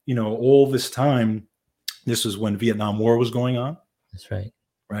that, all this time, this is when Vietnam War was going on. That's right.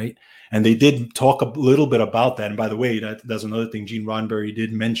 Right. And they did talk a little bit about that. And by the way, that's another thing. Gene Roddenberry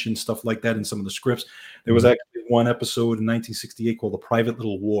did mention stuff like that in some of the scripts. There was actually one episode in 1968 called The Private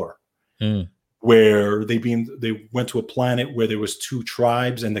Little War, where they went to a planet where there was two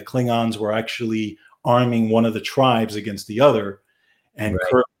tribes and the Klingons were actually arming one of the tribes against the other. And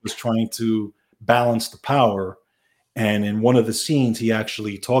Kirk was trying to balance the power. And in one of the scenes, he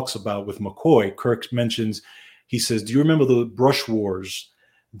actually talks about with McCoy, Kirk mentions, he says, "Do you remember the brush wars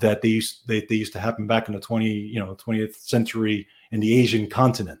that they used to happen back in the 20th century in the Asian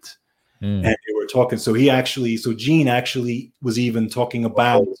continent?" And they were talking. So Gene actually was even talking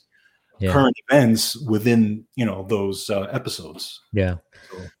about current events within, those episodes. Yeah.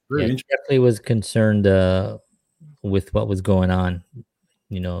 So very interesting. Definitely was concerned with what was going on,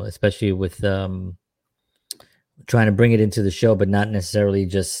 especially with trying to bring it into the show, but not necessarily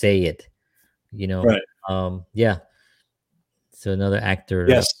just say it, Right. Yeah. So another actor.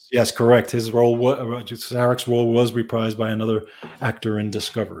 Yes, correct. His role, Sarek's role, was reprised by another actor in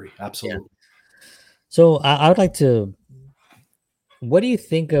Discovery. Absolutely. Yeah. So I would like to. What do you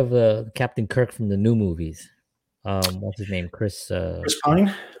think of Captain Kirk from the new movies? What's his name? Chris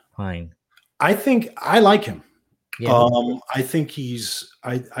Pine. Pine. I think I like him. Yeah. I think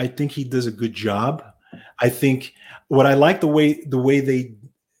I think he does a good job. I think what I like the way they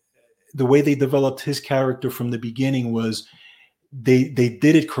developed his character from the beginning was they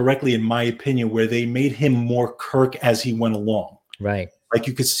did it correctly, in my opinion, where they made him more Kirk as he went along. Right. Like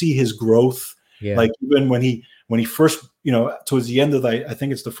you could see his growth. Yeah. Like even when he first, towards the end of I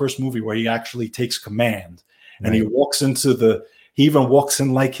think it's the first movie where he actually takes command, and he walks into he even walks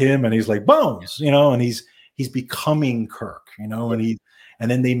in like him, and he's like Bones, and he's becoming Kirk, and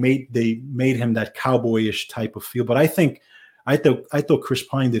then they made him that cowboyish type of feel. But I thought Chris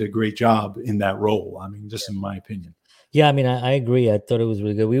Pine did a great job in that role. I mean, just in my opinion. Yeah, I mean, I agree. I thought it was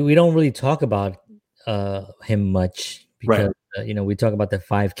really good. We don't really talk about him much because we talk about the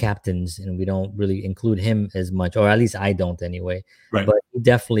 5 captains and we don't really include him as much, or at least I don't anyway. Right. But he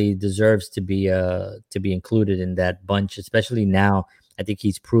definitely deserves to be included in that bunch, especially now. I think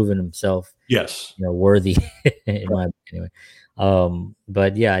he's proven himself. Yes. Worthy in my opinion. Anyway.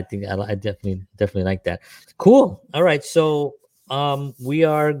 But yeah, I think I definitely like that. Cool. All right, so we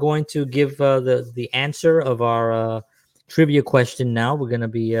are going to give the answer of our trivia question now. We're going to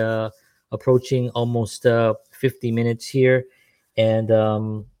be approaching almost 50 minutes here,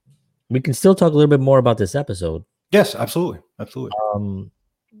 and we can still talk a little bit more about this episode. Yes, absolutely.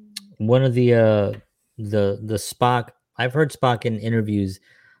 One of the Spock, I've heard Spock in interviews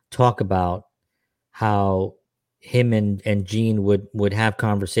talk about how him and Gene would have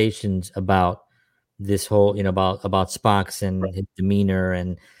conversations about this whole, about Spock's and his demeanor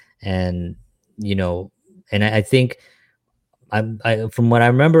and I think I from what I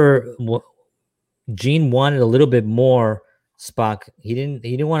remember, Gene wanted a little bit more Spock. He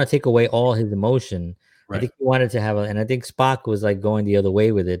didn't want to take away all his emotion. Right. I think he wanted to have and I think Spock was like going the other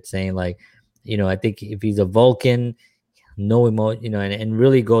way with it, saying like, I think if he's a Vulcan, no emotion, and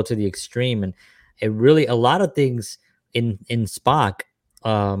really go to the extreme. And it really, a lot of things in Spock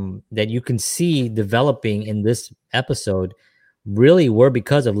that you can see developing in this episode really were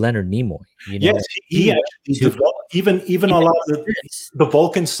because of Leonard Nimoy. Yes, he developed, even a lot of the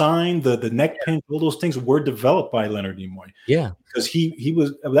Vulcan sign, the neck pinch, all those things were developed by Leonard Nimoy. Yeah, because he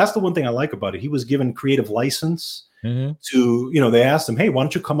was. That's the one thing I like about it. He was given creative license to. They asked him, "Hey, why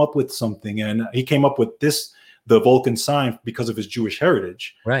don't you come up with something?" And he came up with the Vulcan sign because of his Jewish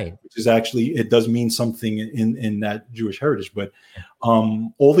heritage. Right. Which is actually, it does mean something in that Jewish heritage. But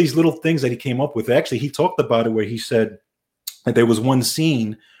all these little things that he came up with. Actually, he talked about it where he said that there was one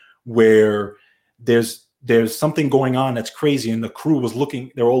scene where there's something going on that's crazy, and the crew was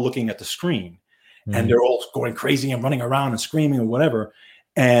they're all looking at the screen, and they're all going crazy and running around and screaming or whatever.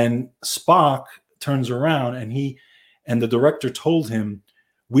 And Spock turns around and the director told him,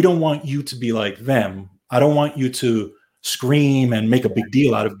 we don't want you to be like them. I don't want you to scream and make a big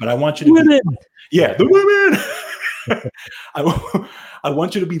deal out of it, but I want you to be, yeah, the women. I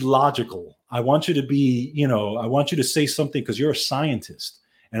want you to be logical. I want you to be, I want you to say something because you're a scientist,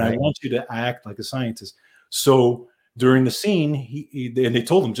 and I want you to act like a scientist. So during the scene, and they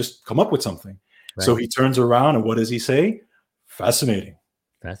told him, just come up with something. Right. So he turns around, and what does he say? Fascinating.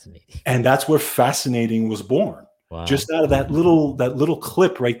 Fascinating. And that's where fascinating was born. Wow. Just out of that little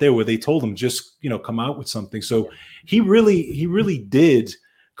clip right there where they told him, just, come out with something. So he really did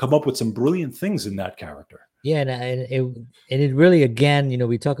come up with some brilliant things in that character. Yeah, and it really, again,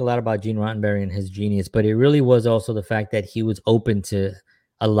 we talk a lot about Gene Roddenberry and his genius, but it really was also the fact that he was open to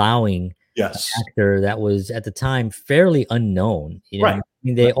allowing an actor that was at the time fairly unknown. Right. I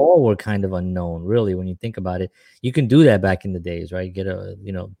mean, they all were kind of unknown, really, when you think about it. You can do that back in the days, right? Get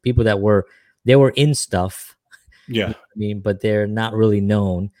people that were in stuff. Yeah. But they're not really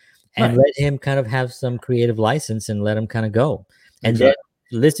known, and let him kind of have some creative license and let him kind of go, and then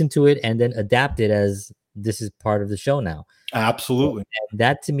listen to it and then adapt it as this is part of the show now. Absolutely. And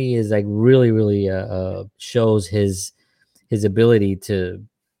that to me is like really, really shows his ability to,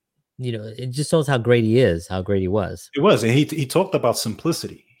 it just shows how great he is, how great he was. It was. And he talked about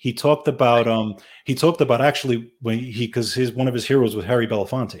simplicity. He talked about actually because one of his heroes was Harry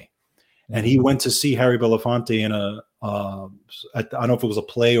Belafonte. And he went to see Harry Belafonte in I don't know if it was a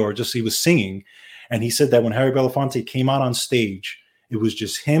play or just he was singing. And he said that when Harry Belafonte came out on stage, it was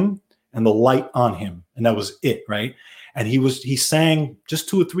just him and the light on him. And that was it, right? And he sang just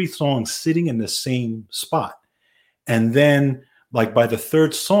 2 or 3 songs sitting in the same spot. And then, like, by the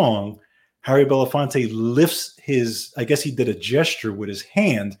 3rd song, Harry Belafonte lifts I guess he did a gesture with his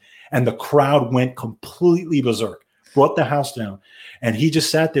hand, and the crowd went completely berserk, brought the house down. And he just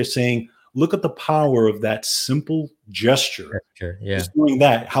sat there saying, look at the power of that simple gesture. Yeah. Just doing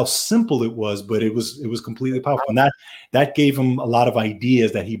that, how simple it was, but it was completely powerful. And that gave him a lot of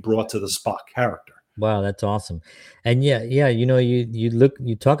ideas that he brought to the Spock character. Wow, that's awesome. And yeah,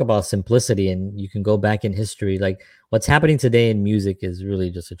 you talk about simplicity, and you can go back in history. Like, what's happening today in music is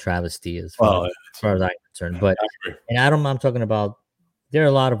really just a travesty as far as I'm concerned. But and I'm talking about, there are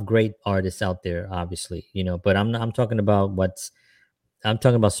a lot of great artists out there, obviously, but I'm talking about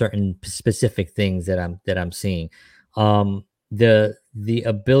certain specific things that I'm seeing. The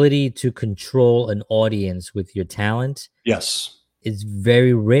ability to control an audience with your talent, yes, is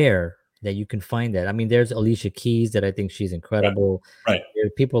very rare that you can find that. I mean, there's Alicia Keys that I think she's incredible. Right. There are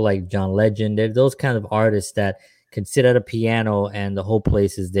people like John Legend. There's those kind of artists that can sit at a piano and the whole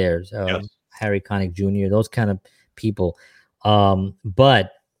place is theirs. Harry Connick Jr., those kind of people.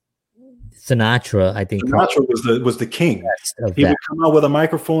 But Sinatra, I think Sinatra was the king. He would come out with a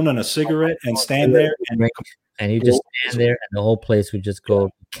microphone and a cigarette and stand there, and you just stand there, and the whole place would just go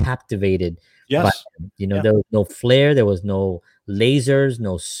captivated. Yes, there was no flare, there was no lasers,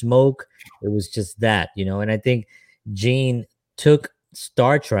 no smoke. It was just that, And I think Gene took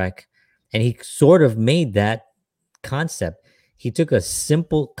Star Trek, and he sort of made that concept. He took a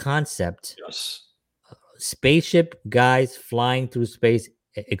simple concept, spaceship guys flying through space,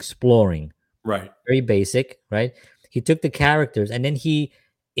 exploring, right? Very basic, right? He took the characters, and then he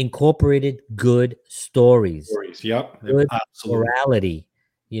incorporated good stories. Yep. Good morality,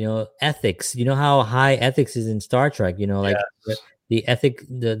 ethics. You know how high ethics is in Star Trek. The ethic,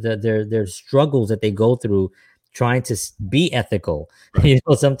 their struggles that they go through trying to be ethical.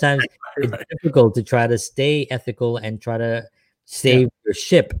 Sometimes it's difficult to try to stay ethical and try to save your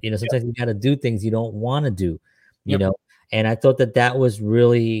ship. Sometimes you got to do things you don't want to do. And I thought that was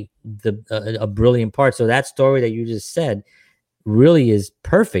really a brilliant part. So that story that you just said really is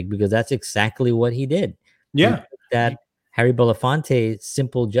perfect, because that's exactly what he did. Yeah. That Harry Belafonte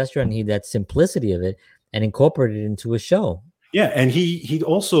simple gesture, and that simplicity of it, and incorporated it into a show. Yeah. And he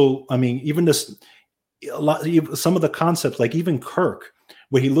also, I mean, even some of the concepts, like even Kirk,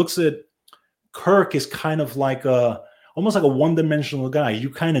 where he looks at Kirk is kind of like almost like a one-dimensional guy. You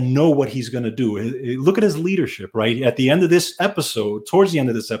kind of know what he's going to do. Look at his leadership, right? At the end of this episode, towards the end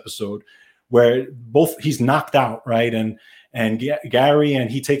of this episode, where he's knocked out, right? And Gary,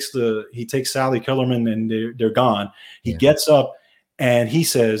 and he takes Sally Kellerman, and they're gone. He gets up and he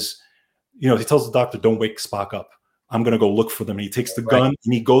says, he tells the doctor, "Don't wake Spock up. I'm going to go look for them." And he takes the gun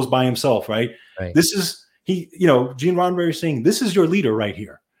and he goes by himself, right? This is Gene Roddenberry is saying, this is your leader right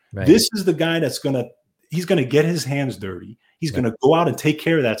here. Right. This is the guy he's going to get his hands dirty. He's going to go out and take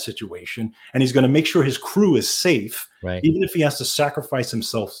care of that situation. And he's going to make sure his crew is safe, even if he has to sacrifice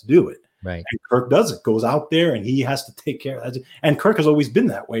himself to do it. Right. And Kirk does it, goes out there, and he has to take care of that. And Kirk has always been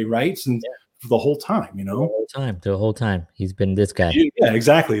that way, right? the whole time, you know? The whole time. He's been this guy. Yeah,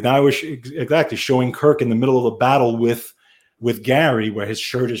 exactly. Now I was exactly showing Kirk in the middle of the battle with Gary, where his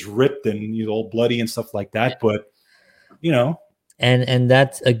shirt is ripped and he's all bloody and stuff like that. But you know, and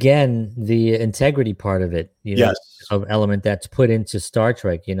that's again the integrity part of it, you know, yes, of element that's put into Star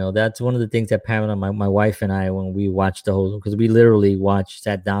Trek. You know, that's one of the things that Pamela, my wife and I, when we watched the whole, because we literally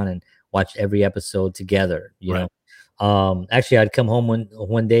sat down and watched every episode together. You right. know, actually, I'd come home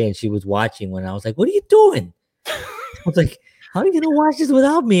one day and she was watching when I was like, "What are you doing?" I was like, "How are you gonna watch this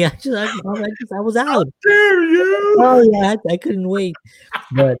without me?" I was out. How dare you? Oh yeah, I couldn't wait.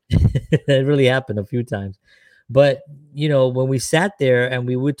 But it really happened a few times. But you know, when we sat there and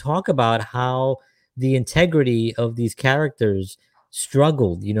we would talk about how the integrity of these characters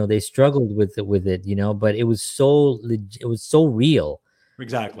struggled, you know, they struggled with it, you know, but it was so real.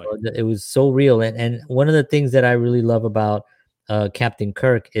 Exactly. It was so real. And one of the things that I really love about Captain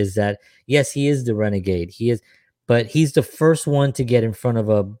Kirk is that yes, he is the renegade. He is, but he's the first one to get in front of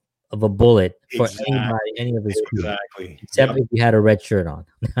a bullet for anybody, any of his crew. Exactly. Except if you had a red shirt on.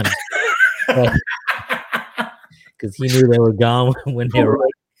 Because he knew they were gone when they were.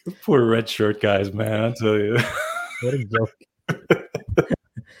 Poor red shirt guys, man! I tell you, what a joke.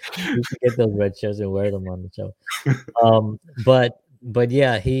 We should get those red shirts and wear them on the show. But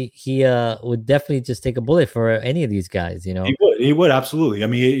yeah, he would definitely just take a bullet for any of these guys. You know, he would absolutely. I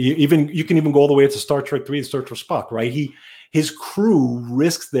mean, you can even go all the way to Star Trek 3, Star Trek Spock, right? His crew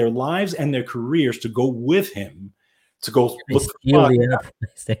risks their lives and their careers to go with him. To go look for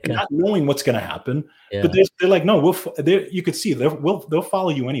Spock, not knowing what's going to happen, but they're like, no, you could see they'll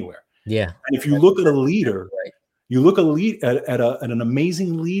follow you anywhere. Yeah, and if you look at a leader, you look at an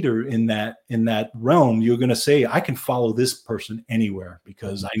amazing leader in that realm, you're going to say, I can follow this person anywhere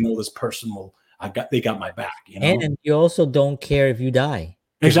because I know this person they got my back. You know, and you also don't care if you die.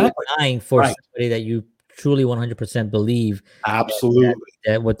 Exactly, you're dying for somebody that you truly 100% believe. Absolutely,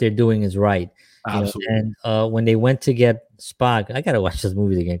 that what they're doing is right. Absolutely. You know, and when they went to get Spock, I gotta watch those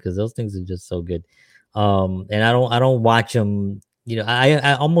movies again because those things are just so good. And I don't watch them. You know,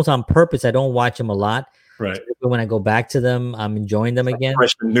 I almost on purpose I don't watch them a lot. Right. So when I go back to them, I'm enjoying them again.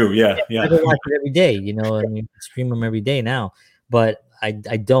 Fresh and new, yeah. I don't watch it every day. You know, I mean, stream them every day now, but I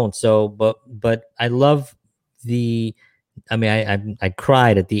don't. So, but I love the. I mean, I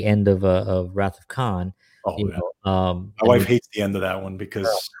cried at the end of Wrath of Khan. Oh, yeah. My wife hates the end of that one because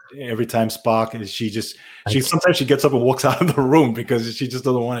every time Spock sometimes she gets up and walks out of the room because she just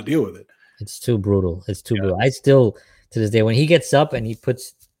doesn't want to deal with it. It's too brutal. It's too brutal. I still, to this day, when he gets up and he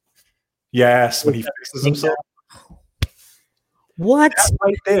puts, when he fixes himself, what that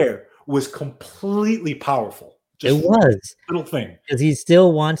right there was completely powerful. It was little thing because he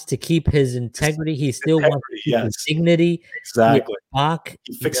still wants to keep his integrity. He still wants to keep his dignity. Exactly.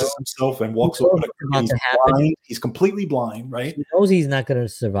 He fixes himself and walks over. He's blind. He's completely blind, right? He knows he's not going to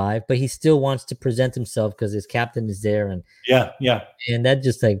survive, but he still wants to present himself because his captain is there. And and that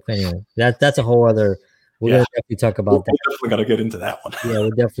just anyway, that's a whole other. We're gonna definitely talk about that. We're definitely gonna get into that one. Yeah, we'll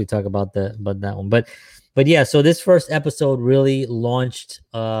definitely talk about that one. But yeah, so this first episode really launched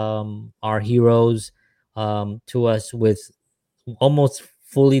our heroes to us with almost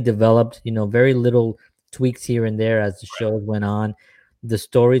fully developed, very little tweaks here and there as the shows went on. The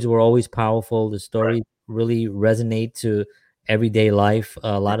stories were always powerful. The stories really resonate to everyday life,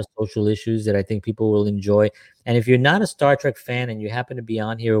 a lot of social issues that I think people will enjoy. And if you're not a Star Trek fan and you happen to be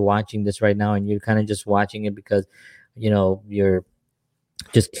on here watching this right now and you're kind of just watching it because, you're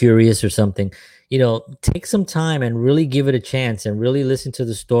just curious or something, take some time and really give it a chance and really listen to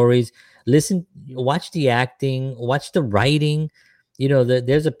the stories. Watch the acting, watch the writing.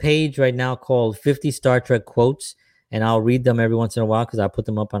 There's a page right now called 50 Star Trek quotes, and I'll read them every once in a while because I put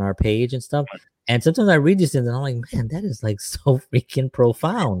them up on our page and stuff. And sometimes I read these things and I'm like, man, that is like so freaking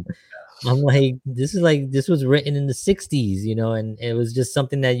profound. I'm like, this was written in the 60s, and it was just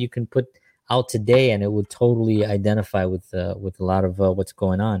something that you can put out today and it would totally identify with a lot of what's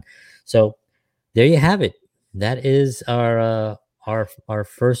going on. So there you have it. That is our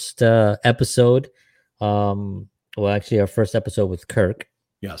first episode. Well, actually our first episode with Kirk.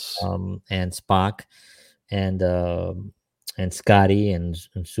 Yes. And Spock and Scotty and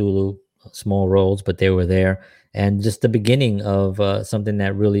Sulu, small roles, but they were there. And just the beginning of something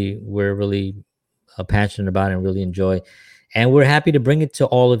that we're really passionate about and really enjoy. And we're happy to bring it to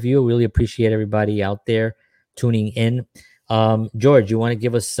all of you. Really appreciate everybody out there tuning in. George, you want to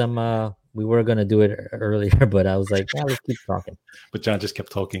give us some... we were going to do it earlier, but I was like, let's keep talking. But John just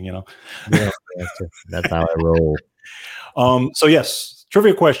kept talking, Yeah, that's how I roll. So yes,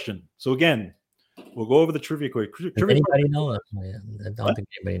 trivia question. So again, We'll go over the trivia quick. Does anybody know? I don't think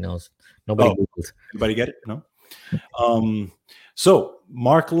anybody knows. Nobody Googled. Anybody get it? No. So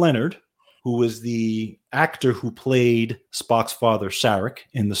Mark Leonard, who was the actor who played Spock's father, Sarek,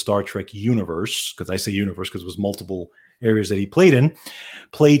 in the Star Trek universe, because I say universe because it was multiple areas that he played in,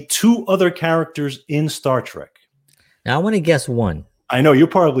 played 2 other characters in Star Trek. Now, I want to guess one. I know you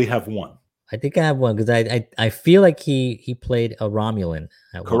probably have one. I think I have one because I feel like he played a Romulan.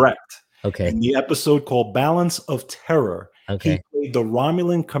 Correct. Okay. In the episode called Balance of Terror, okay, he played the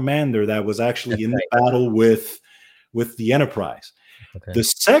Romulan commander that was actually the battle with the Enterprise. Okay. The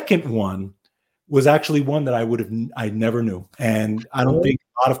second one was actually one that I never knew. And I don't think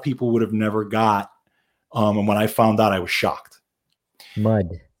a lot of people would have never got. And when I found out, I was shocked.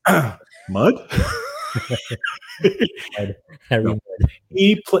 Mud? No.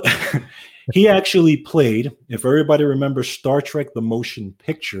 He actually played, if everybody remembers Star Trek, the motion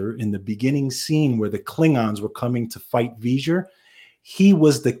picture, in the beginning scene where the Klingons were coming to fight V'ger, he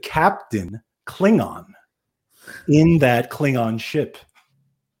was the captain Klingon in that Klingon ship.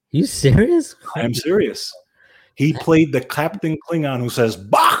 You serious? I am serious. He played the Captain Klingon who says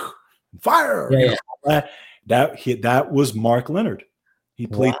 "Bach, fire." Yeah. That was Mark Leonard. He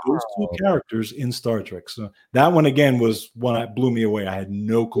played those 2 characters in Star Trek. So that one again was one that blew me away. I had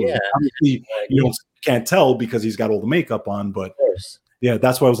no clue. Yeah. Obviously, you can't tell because he's got all the makeup on. But yeah,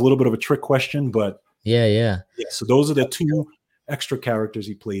 that's why it was a little bit of a trick question. But yeah. So those are the 2 extra characters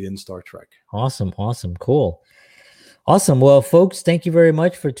he played in Star Trek. Awesome, cool. Awesome. Well, folks, thank you very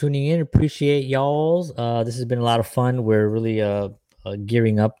much for tuning in. Appreciate y'all's. This has been a lot of fun. We're really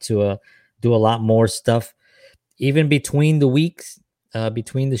gearing up to do a lot more stuff, even between the weeks,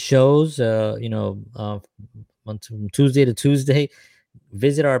 between the shows. From Tuesday to Tuesday,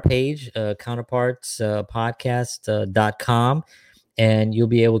 visit our page, counterpartspodcast.com, and you'll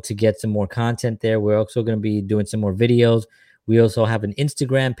be able to get some more content there. We're also going to be doing some more videos. We also have an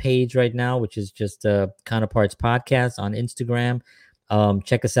Instagram page right now, which is just Counterparts Podcast on Instagram.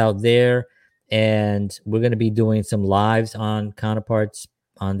 Check us out there. And we're going to be doing some lives on Counterparts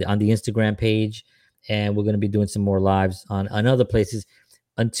on the Instagram page. And we're going to be doing some more lives on other places.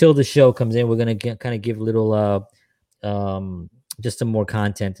 Until the show comes in, we're going to kind of give little just some more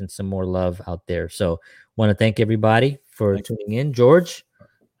content and some more love out there. So want to thank everybody for tuning in. George?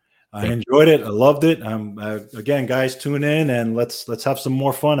 I enjoyed it. I loved it. Again, guys, tune in and let's have some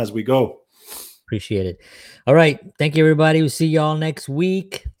more fun as we go. Appreciate it. All right. Thank you, everybody. We'll see y'all next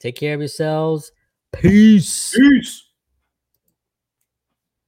week. Take care of yourselves. Peace. Peace.